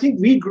mean, I think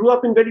we grew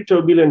up in very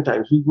turbulent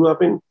times. We grew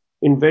up in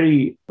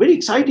very, very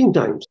exciting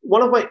times.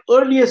 One of my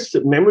earliest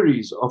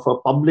memories of a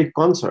public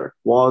concert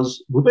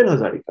was Bhupen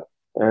Hazarika.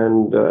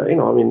 And,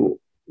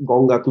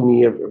 Gonga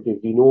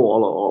Tumi, we know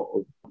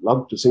all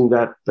love to sing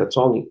that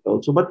song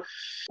also. But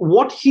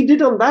what he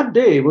did on that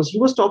day was he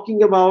was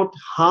talking about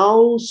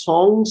how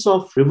songs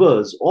of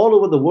rivers all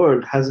over the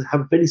world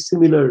have very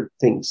similar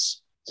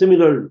things,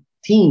 similar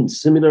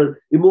themes,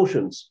 similar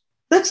emotions.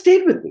 That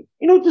stayed with me.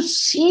 To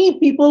see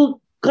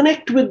people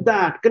connect with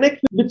that,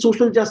 connect with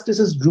social justice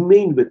has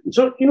remained with me.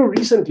 So,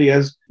 recently,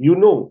 as you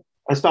know,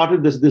 I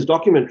started this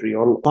documentary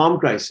on farm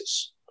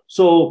crisis.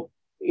 So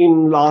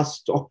in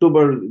last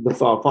October, the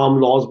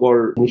farm laws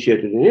were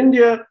initiated in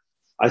India.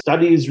 I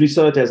studied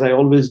research as I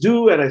always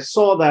do, and I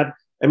saw that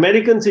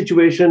American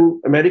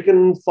situation,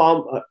 American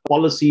farm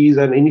policies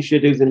and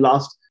initiatives in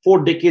last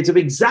 4 decades have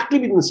exactly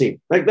been the same.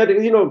 Like that,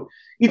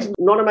 it's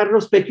not a matter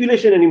of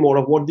speculation anymore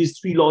of what these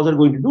 3 laws are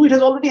going to do. It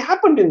has already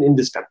happened in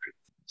this country.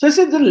 So I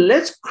said, then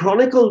let's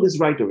chronicle this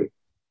right away.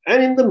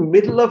 And in the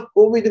middle of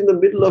COVID, in the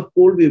middle of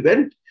cold, we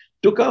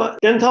took a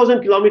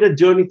 10,000 kilometer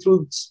journey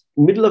through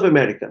middle of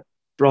America,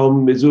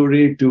 from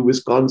Missouri to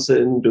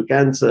Wisconsin to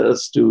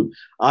Kansas to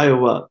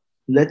Iowa.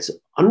 Let's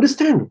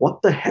understand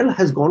what the hell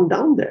has gone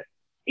down there.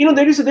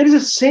 There is a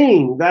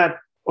saying that,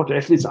 or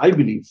at least I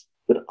believe,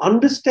 that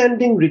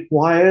understanding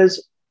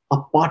requires a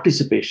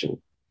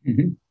participation,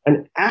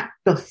 an act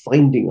of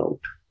finding out.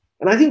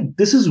 And I think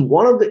this is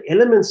one of the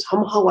elements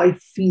somehow I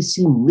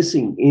see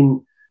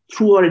missing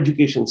through our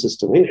education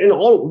system, in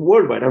all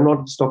worldwide. I'm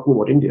not just talking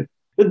about India.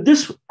 But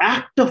this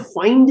act of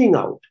finding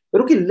out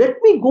that, okay, let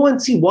me go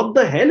and see what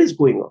the hell is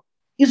going on,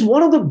 is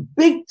one of the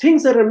big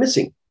things that are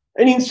missing.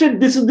 And instead,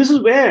 this is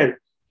where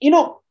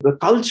the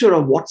culture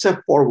of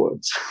WhatsApp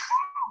forwards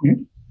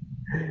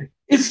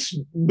it's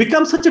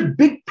become such a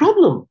big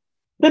problem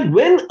that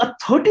when a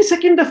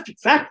 30-second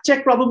fact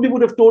check probably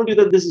would have told you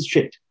that this is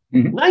shit.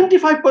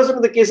 95%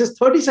 of the cases,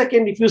 30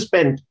 seconds if you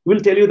spend will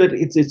tell you that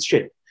it's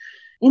shit.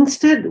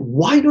 Instead,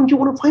 why don't you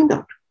want to find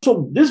out?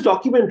 So this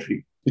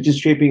documentary, which is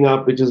shaping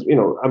up, which is,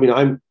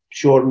 I'm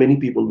sure many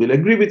people will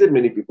agree with it,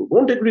 many people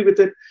won't agree with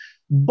it.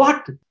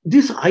 But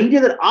this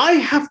idea that I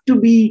have to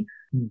be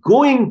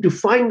going to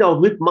find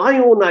out with my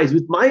own eyes,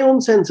 with my own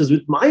senses,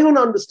 with my own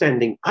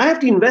understanding, I have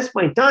to invest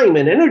my time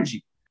and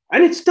energy.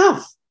 And it's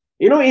tough,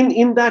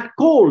 in that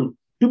cold,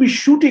 to be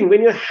shooting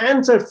when your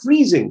hands are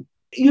freezing.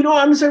 You don't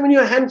understand when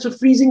your hands are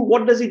freezing,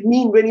 what does it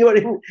mean when you are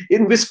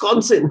in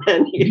Wisconsin?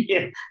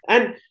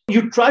 And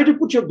you try to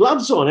put your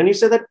gloves on and you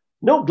say that,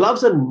 no,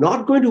 gloves are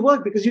not going to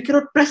work because you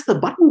cannot press the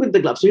button with the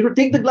gloves. So you have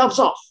to take the gloves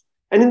off.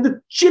 And in the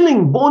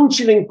chilling,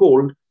 bone-chilling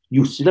cold,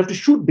 you still have to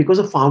shoot because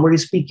a farmer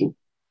is speaking.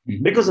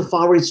 Because the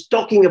farmer is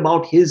talking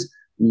about his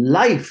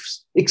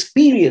life's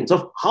experience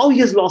of how he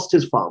has lost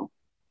his farm.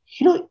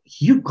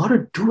 You got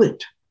to do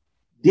it.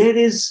 There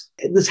is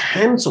this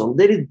hands-on.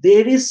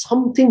 There is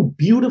something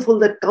beautiful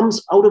that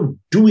comes out of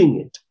doing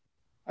it.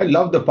 I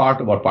love the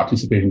part about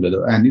participating with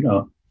her. And,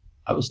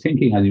 I was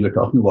thinking as you were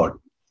talking about,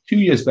 a few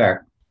years back,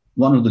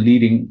 one of the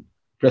leading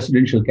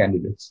presidential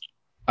candidates,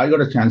 I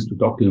got a chance to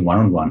talk to him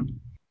one-on-one.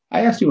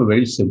 I asked him a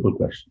very simple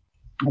question.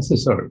 I said,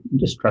 sir,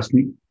 just trust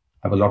me.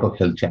 I have a lot of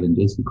health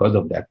challenges because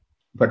of that.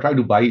 If I try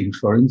to buy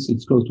insurance,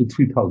 it's close to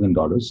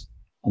 $3,000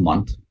 a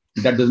month.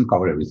 That doesn't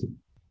cover everything.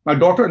 My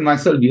daughter and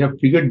myself, we have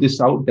figured this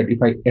out that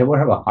if I ever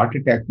have a heart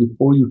attack,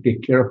 before you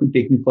take care of me,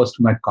 take me first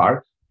to my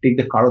car, take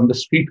the car on the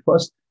street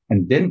first,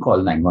 and then call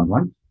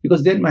 911,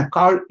 because then my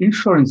car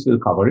insurance will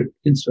cover it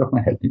instead of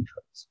my health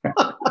insurance.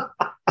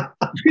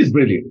 She's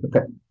brilliant.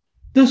 Okay.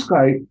 This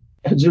guy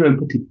has zero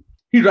empathy.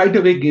 He right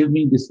away gave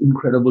me this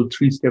incredible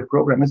 3-step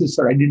program. I said,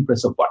 sir, I didn't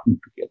press a button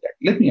to get that.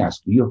 Let me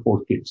ask you, you have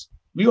 4 kids.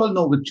 We all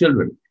know with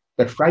children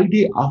that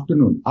Friday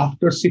afternoon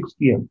after 6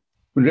 p.m.,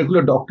 when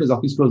regular doctor's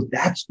office closed,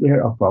 that's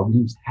where our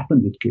problems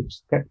happen with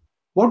kids. Okay?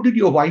 What did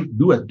your wife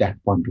do at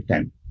that point of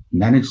time?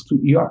 Manage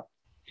through ER?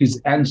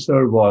 His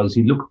answer was,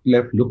 he looked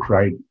left, looked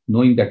right,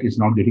 knowing that it's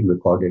not getting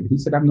recorded. He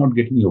said, I'm not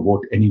getting your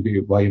vote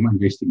anyway. Why am I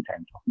wasting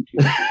time talking to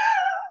you?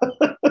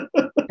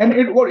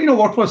 And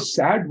what was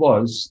sad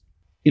was,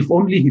 if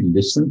only he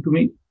listened to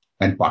me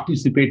and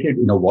participated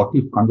in a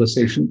what-if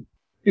conversation,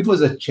 it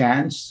was a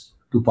chance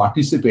to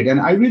participate.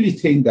 And I really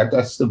think that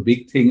that's the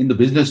big thing in the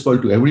business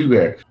world to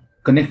everywhere,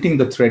 connecting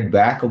the thread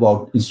back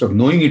about instead of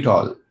knowing it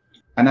all.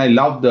 And I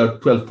love the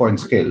 12-point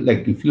scale.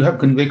 Like if you have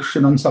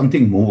conviction on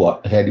something, move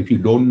ahead. If you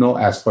don't know,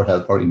 ask for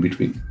help or in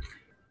between.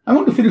 I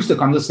want to finish the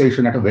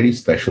conversation at a very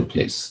special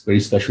place, very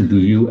special to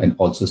you and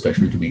also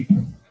special to me.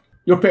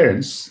 Your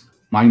parents,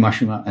 Mai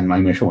Mashima and Mai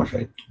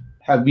Meshomasai,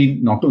 have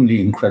been not only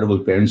incredible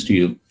parents to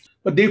you,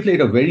 but they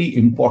played a very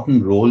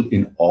important role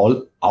in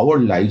all our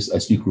lives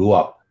as we grew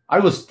up. I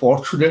was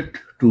fortunate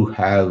to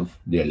have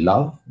their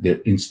love, their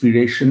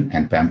inspiration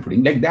and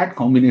pampering. Like that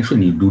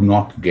combination you do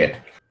not get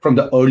from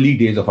the early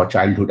days of our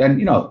childhood.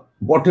 And,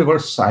 whatever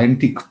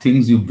scientific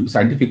things you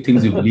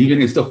believe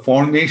in is the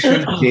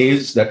formation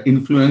days that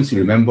influence you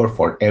remember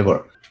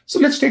forever. So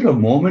let's take a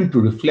moment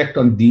to reflect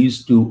on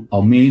these 2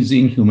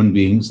 amazing human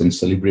beings and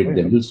celebrate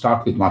them. We'll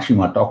start with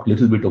Mashima, talk a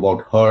little bit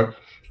about her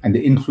and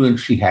the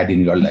influence she had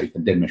in your life,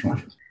 and then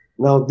Mashima.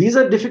 Now, these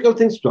are difficult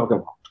things to talk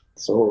about.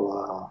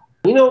 So,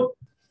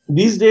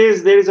 these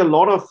days, there is a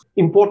lot of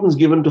importance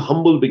given to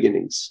humble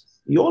beginnings.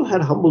 You all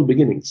had humble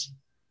beginnings.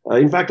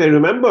 In fact, I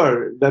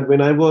remember that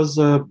when I was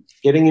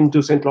getting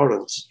into St.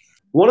 Lawrence,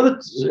 one of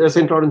the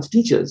St. Lawrence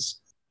teachers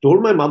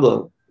told my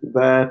mother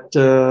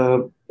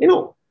that,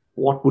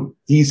 what would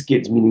these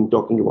kids, meaning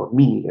talking about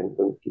me and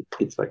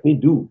kids like me,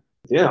 do?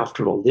 Yeah,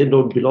 after all, they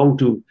don't belong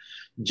to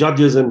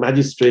judges and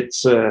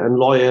magistrates and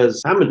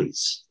lawyers'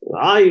 families.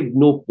 I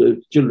know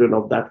the children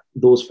of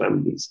those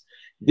families.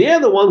 They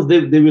are the ones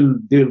they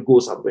will go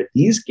somewhere.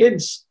 These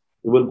kids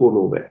will go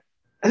nowhere.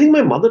 I think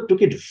my mother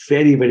took it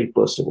very, very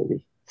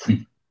personally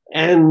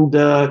and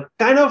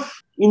kind of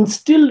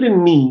instilled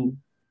in me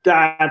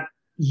that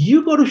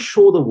you got to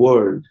show the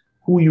world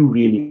who you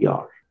really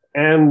are.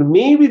 And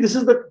maybe this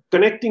is the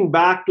connecting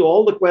back to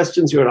all the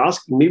questions you're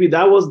asking. Maybe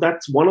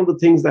that's one of the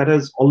things that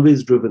has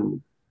always driven me.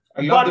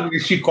 I love the way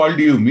she called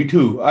you. Me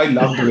too. I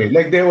love the way.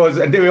 Like there were,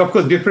 of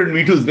course, different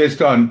me toos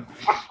based on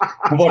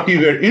what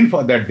you were in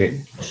for that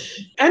day.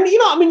 And,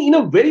 in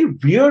a very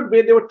weird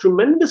way,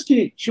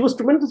 she was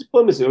tremendously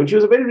permissive. And she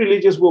was a very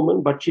religious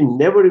woman, but she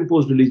never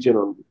imposed religion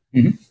on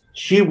me. Mm-hmm.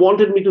 She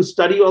wanted me to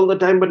study all the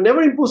time, but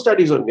never imposed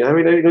studies on me. I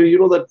mean,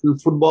 that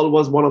football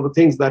was one of the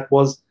things that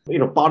was,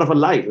 part of her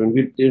life. And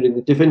we did in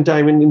the tiffin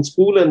time in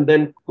school and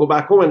then go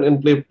back home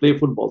and play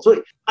football.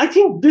 So I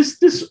think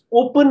this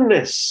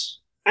openness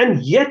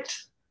and yet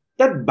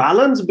that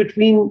balance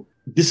between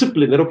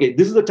discipline, that, okay,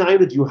 this is the time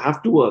that you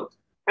have to work,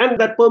 and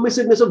that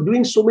permissiveness of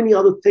doing so many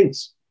other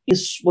things.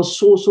 was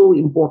so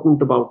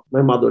important about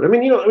my mother.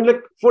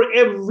 Like for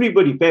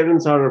everybody,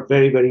 parents are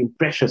very, very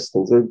precious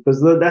things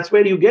because that's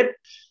where you get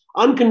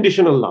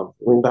unconditional love.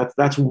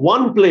 That's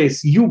one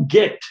place you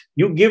give,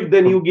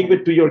 then you give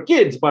it to your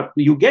kids, but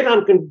you get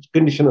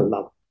unconditional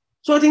love.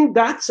 So I think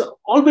that's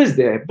always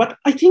there. But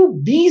I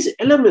think these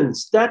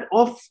elements that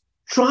of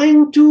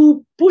trying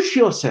to push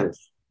yourself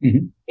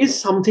is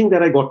something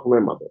that I got from my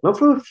mother. Now,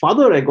 from my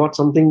father, I got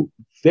something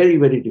very,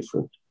 very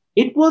different.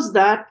 It was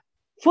that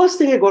first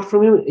thing I got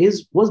from him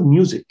was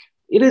music.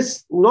 It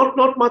is not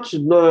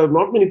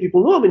many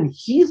people know.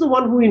 He's the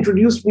one who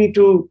introduced me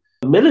to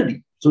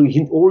melody. So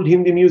old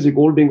Hindi music,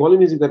 old Bengali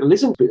music that I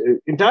listened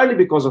to entirely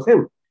because of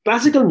him.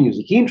 Classical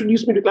music. He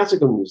introduced me to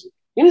classical music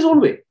in his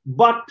own way.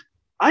 But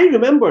I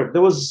remember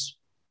there was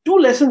 2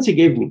 lessons he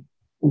gave me,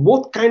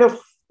 both kind of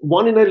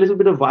one in a little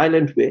bit of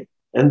violent way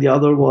and the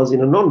other was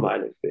in a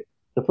non-violent way.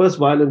 The first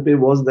violent way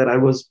was that I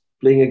was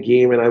playing a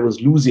game and I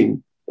was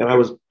losing and I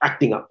was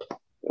acting up.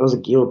 It was a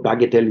game of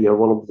Bagatelle or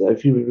one of the,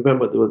 if you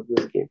remember, there was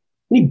this game.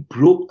 And he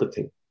broke the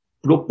thing,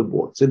 broke the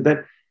board, said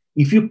that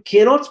if you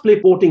cannot play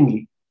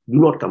sportingly, do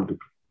not come to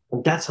play.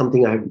 And that's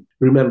something I've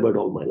remembered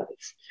all my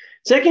life.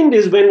 Second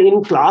is when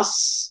in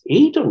class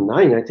 8 or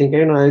 9, I think,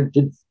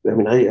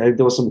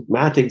 there was some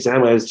math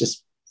exam, I was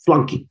just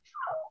flunking.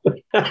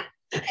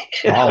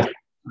 Wow.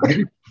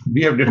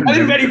 We have different. I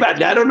did very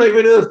badly. I don't know if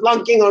it was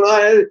flunking or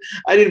not.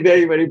 I did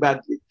very, very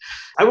badly.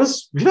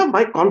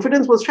 My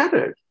confidence was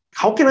shattered.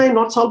 How can I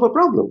not solve a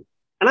problem?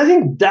 And I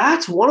think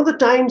that's one of the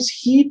times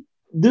he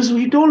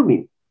told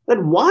me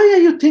that why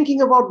are you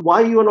thinking about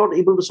why you are not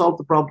able to solve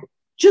the problem?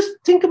 Just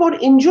think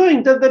about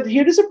enjoying that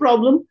here is a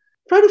problem.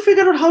 Try to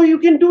figure out how you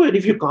can do it.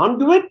 If you can't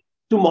do it,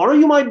 tomorrow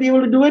you might be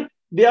able to do it.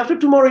 Day after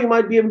tomorrow, you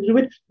might be able to do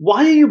it.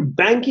 Why are you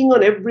banking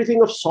on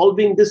everything of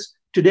solving this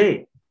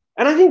today?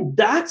 And I think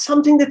that's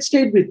something that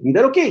stayed with me.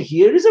 That, okay,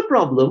 here is a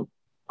problem.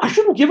 I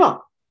shouldn't give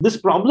up. This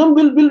problem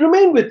will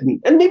remain with me.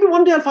 And maybe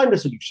one day I'll find a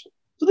solution.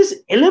 So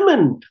this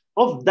element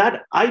of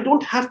that, I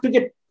don't have to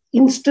get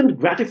instant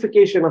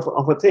gratification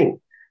of a thing.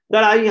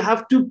 That I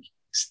have to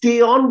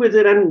stay on with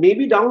it, and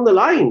maybe down the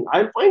line,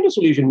 I'll find a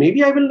solution.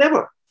 Maybe I will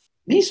never.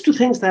 These 2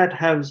 things that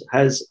has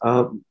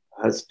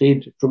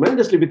stayed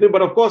tremendously with me.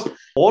 But of course,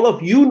 all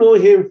of you know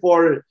him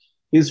for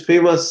his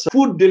famous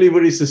food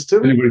delivery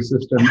system.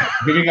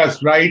 Giving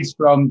us rides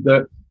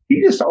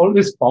he just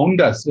always found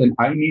us when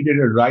I needed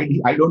a ride.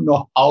 I don't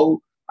know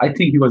how. I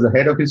think he was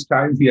ahead of his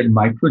time. He had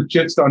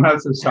microchips on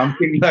us or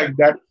something like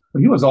that.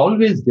 But he was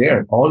always there,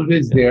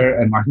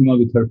 and Mahima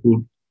with her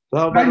food.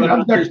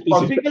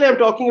 Specifically, I'm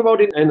talking about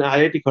in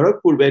IIT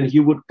Kharagpur when he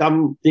would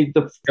come take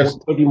the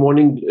 4:30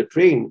 morning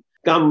train,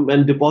 come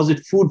and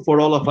deposit food for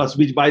all of us,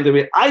 which, by the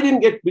way, I didn't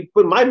get.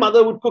 My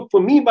mother would cook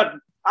for me, but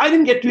I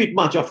didn't get to eat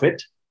much of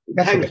it.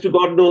 Thanks to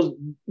God knows,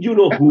 you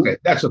know who. Okay.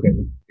 That's okay.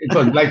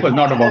 Life was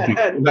not about you.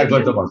 Life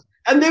was about.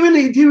 And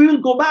he will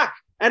go back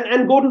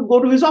and go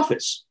to his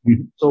office.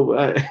 Mm-hmm. So,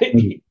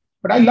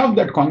 but I love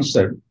that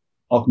concept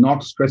of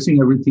not stressing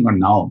everything on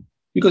now,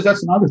 because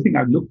that's another thing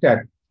I've looked at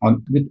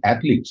with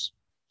athletes.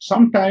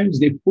 Sometimes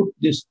they put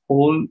this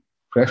whole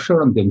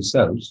pressure on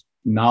themselves,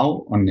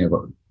 now or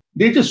never.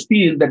 They just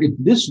feel that if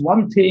this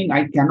one thing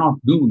I cannot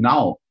do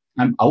now,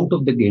 I'm out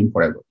of the game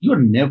forever. You're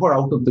never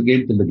out of the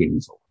game till the game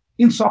is over.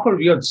 In soccer,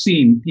 we have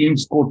seen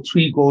teams score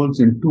 3 goals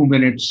in 2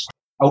 minutes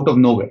out of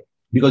nowhere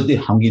because they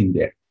hung in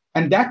there.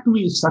 And that to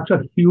me is such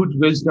a huge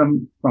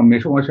wisdom from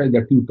Meshwar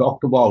that you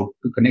talked about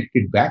to connect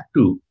it back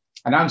to.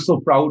 And I'm so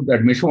proud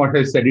that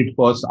Meshwar said it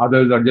first.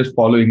 Others are just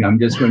following. I'm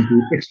just going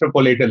to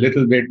extrapolate a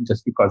little bit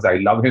just because I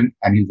love him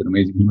and he's an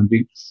amazing human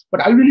being.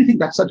 But I really think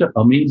that's such an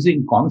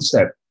amazing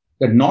concept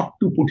that not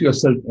to put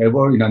yourself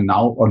ever in a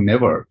now or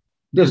never.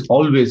 There's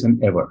always an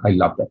ever. I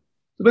love that.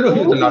 So, the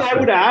only thing I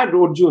would add,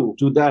 Arjun,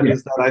 to that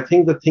is that I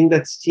think the thing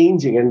that's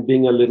changing and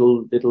being a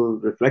little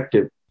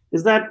reflective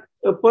is that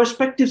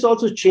perspectives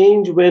also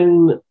change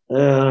when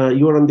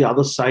you're on the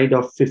other side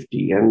of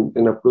 50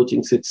 and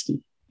approaching 60.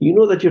 You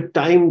know that your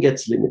time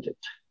gets limited.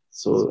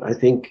 So I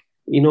think,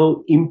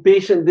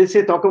 impatience,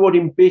 talk about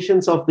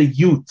impatience of the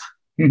youth.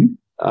 Mm-hmm.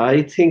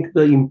 I think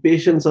the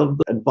impatience of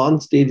the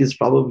advanced stage is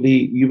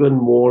probably even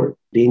more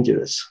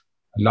dangerous.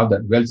 I love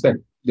that. Well said.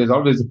 There's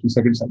always a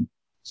 2-second sign.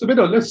 So,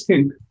 Vedo, let's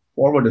think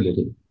forward a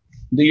little.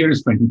 The year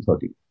is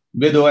 2030.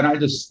 Vedo, and I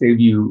just save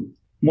you,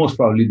 most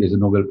probably there's a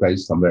Nobel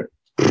Prize somewhere.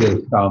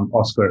 There's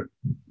Oscar,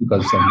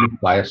 because I'm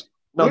biased.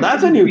 No,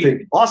 that's a new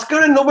thing.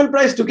 Oscar and Nobel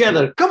Prize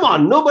together. Come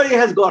on, nobody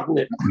has gotten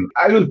it.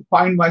 I will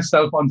find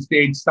myself on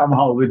stage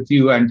somehow with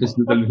you and just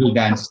do the little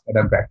dance that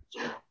I'm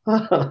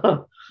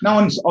practicing. Now,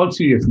 in all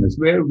seriousness,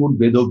 where would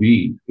Vedo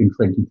be in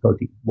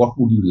 2030? What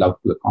would you love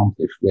to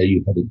accomplish? Where are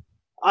you heading?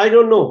 I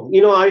don't know.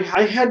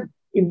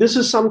 This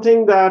is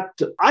something that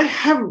I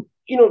have,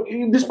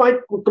 this might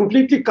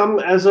completely come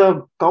as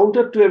a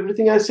counter to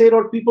everything I say,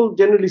 or people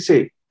generally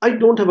say, I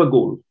don't have a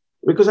goal.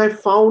 Because I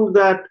found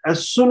that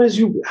as soon as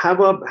you have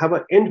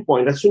an end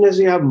point, as soon as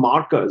you have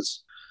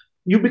markers,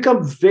 you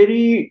become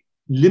very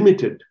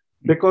limited.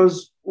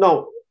 Because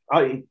now,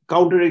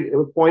 counter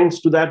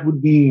points to that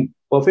would be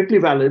perfectly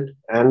valid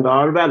and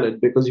are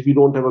valid, because if you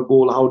don't have a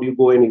goal, how do you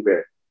go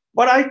anywhere?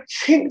 But I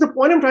think the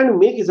point I'm trying to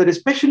make is that,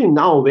 especially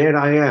now where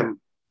I am,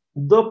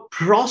 the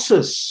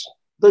process,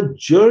 the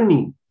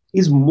journey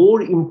is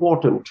more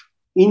important.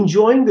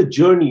 Enjoying the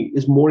journey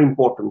is more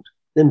important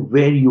than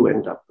where you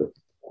end up with.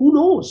 Who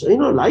knows?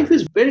 Life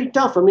is very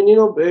tough.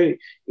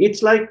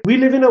 It's like we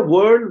live in a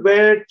world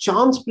where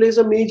chance plays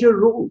a major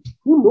role.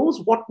 Who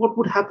knows what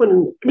would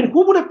happen?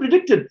 Who would have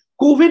predicted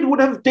COVID would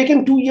have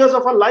taken 2 years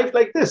of our life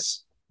like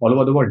this? All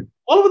over the world.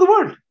 All over the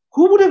world.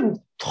 Who would have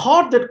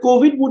thought that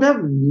COVID would have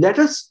let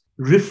us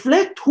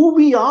reflect who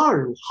we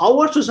are, how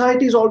our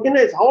society is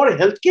organized, how our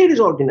healthcare is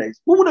organized?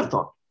 Who would have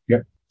thought?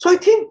 Yeah. So I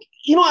think,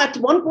 at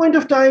one point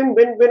of time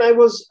when I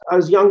was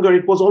younger,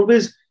 it was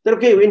always that,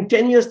 okay, in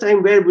 10 years'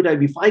 time, where would I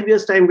be? 5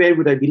 years' time, where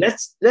would I be?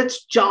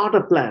 Let's chart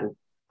a plan.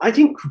 I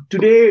think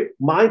today,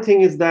 my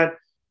thing is that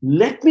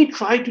let me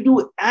try to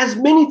do as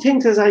many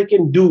things as I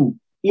can do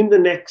in the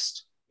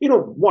next,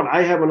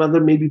 I have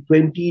another maybe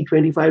 20,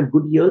 25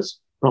 good years,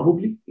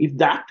 probably, if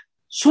that.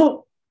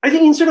 So I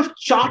think instead of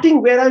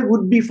charting where I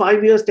would be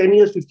 5 years, 10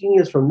 years, 15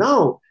 years from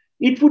now,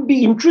 it would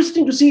be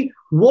interesting to see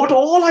what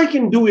all I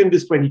can do in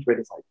this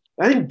 2025.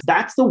 I think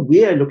that's the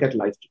way I look at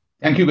life.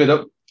 Thank you,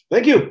 Veda.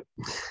 Thank you.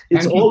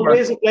 It's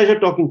always a pleasure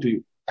talking to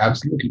you.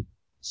 Absolutely.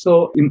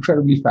 So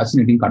incredibly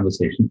fascinating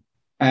conversation.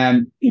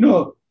 And,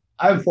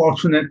 I'm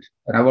fortunate,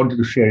 and I wanted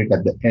to share it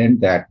at the end,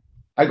 that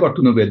I got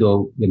to know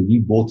Vedo when we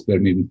both were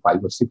maybe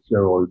 5 or 6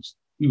 year olds.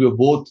 We were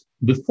both,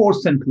 before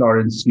St.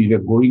 Lawrence, we were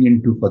going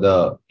into for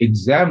the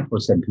exam for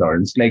St.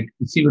 Lawrence, like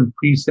it's even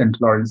pre-St.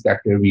 Lawrence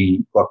that where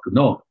we got to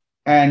know.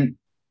 And,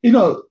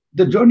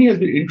 the journey has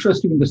been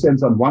interesting in the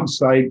sense, on one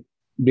side,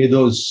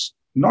 Vedo's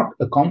not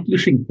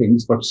accomplishing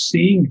things, but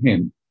seeing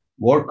him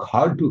work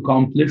hard to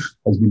accomplish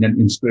has been an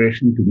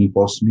inspiration to me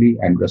personally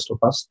and rest of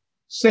us.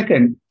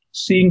 Second,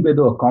 seeing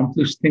Vedo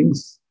accomplish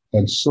things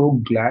and so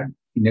glad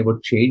he never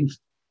changed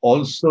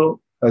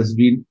also has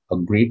been a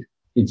great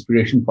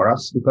inspiration for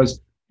us, because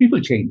people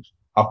change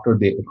after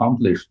they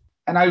accomplish.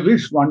 And I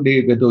wish one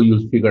day, Vedo,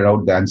 you'll figure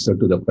out the answer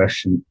to the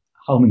question,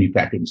 how many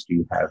patents do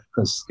you have?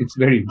 Because it's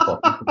very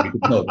important for me to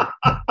know that.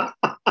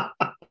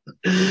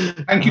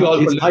 Thank you all.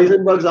 It's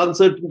Heisenberg's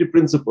uncertainty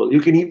principle. You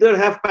can either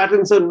have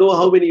patents or know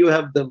how many you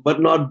have them, but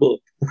not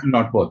both.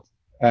 Not both.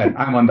 And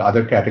I'm on the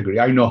other category.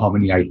 I know how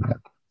many I have.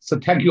 So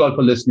thank you all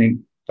for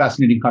listening.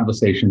 Fascinating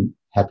conversation.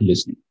 Happy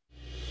listening.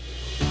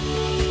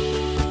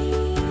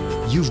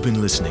 You've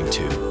been listening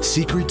to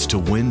Secrets to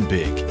Win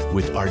Big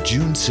with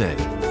Arjun Sen,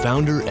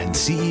 founder and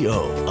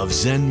CEO of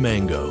Zen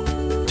Mango,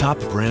 top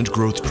brand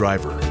growth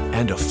driver,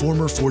 and a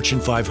former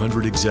Fortune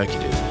 500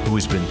 executive who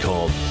has been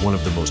called one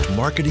of the most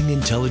marketing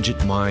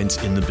intelligent minds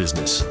in the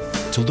business.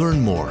 To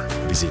learn more,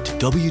 visit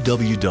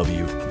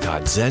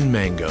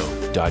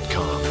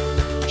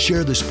www.zenmango.com.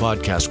 Share this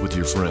podcast with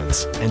your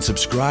friends and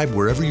subscribe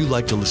wherever you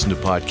like to listen to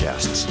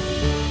podcasts.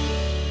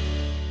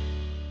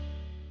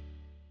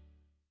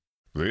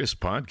 This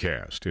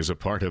podcast is a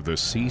part of the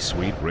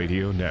C-Suite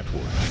Radio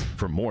Network.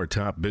 For more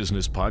top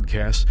business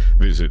podcasts,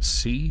 visit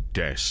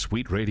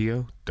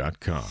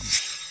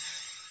c-suiteradio.com.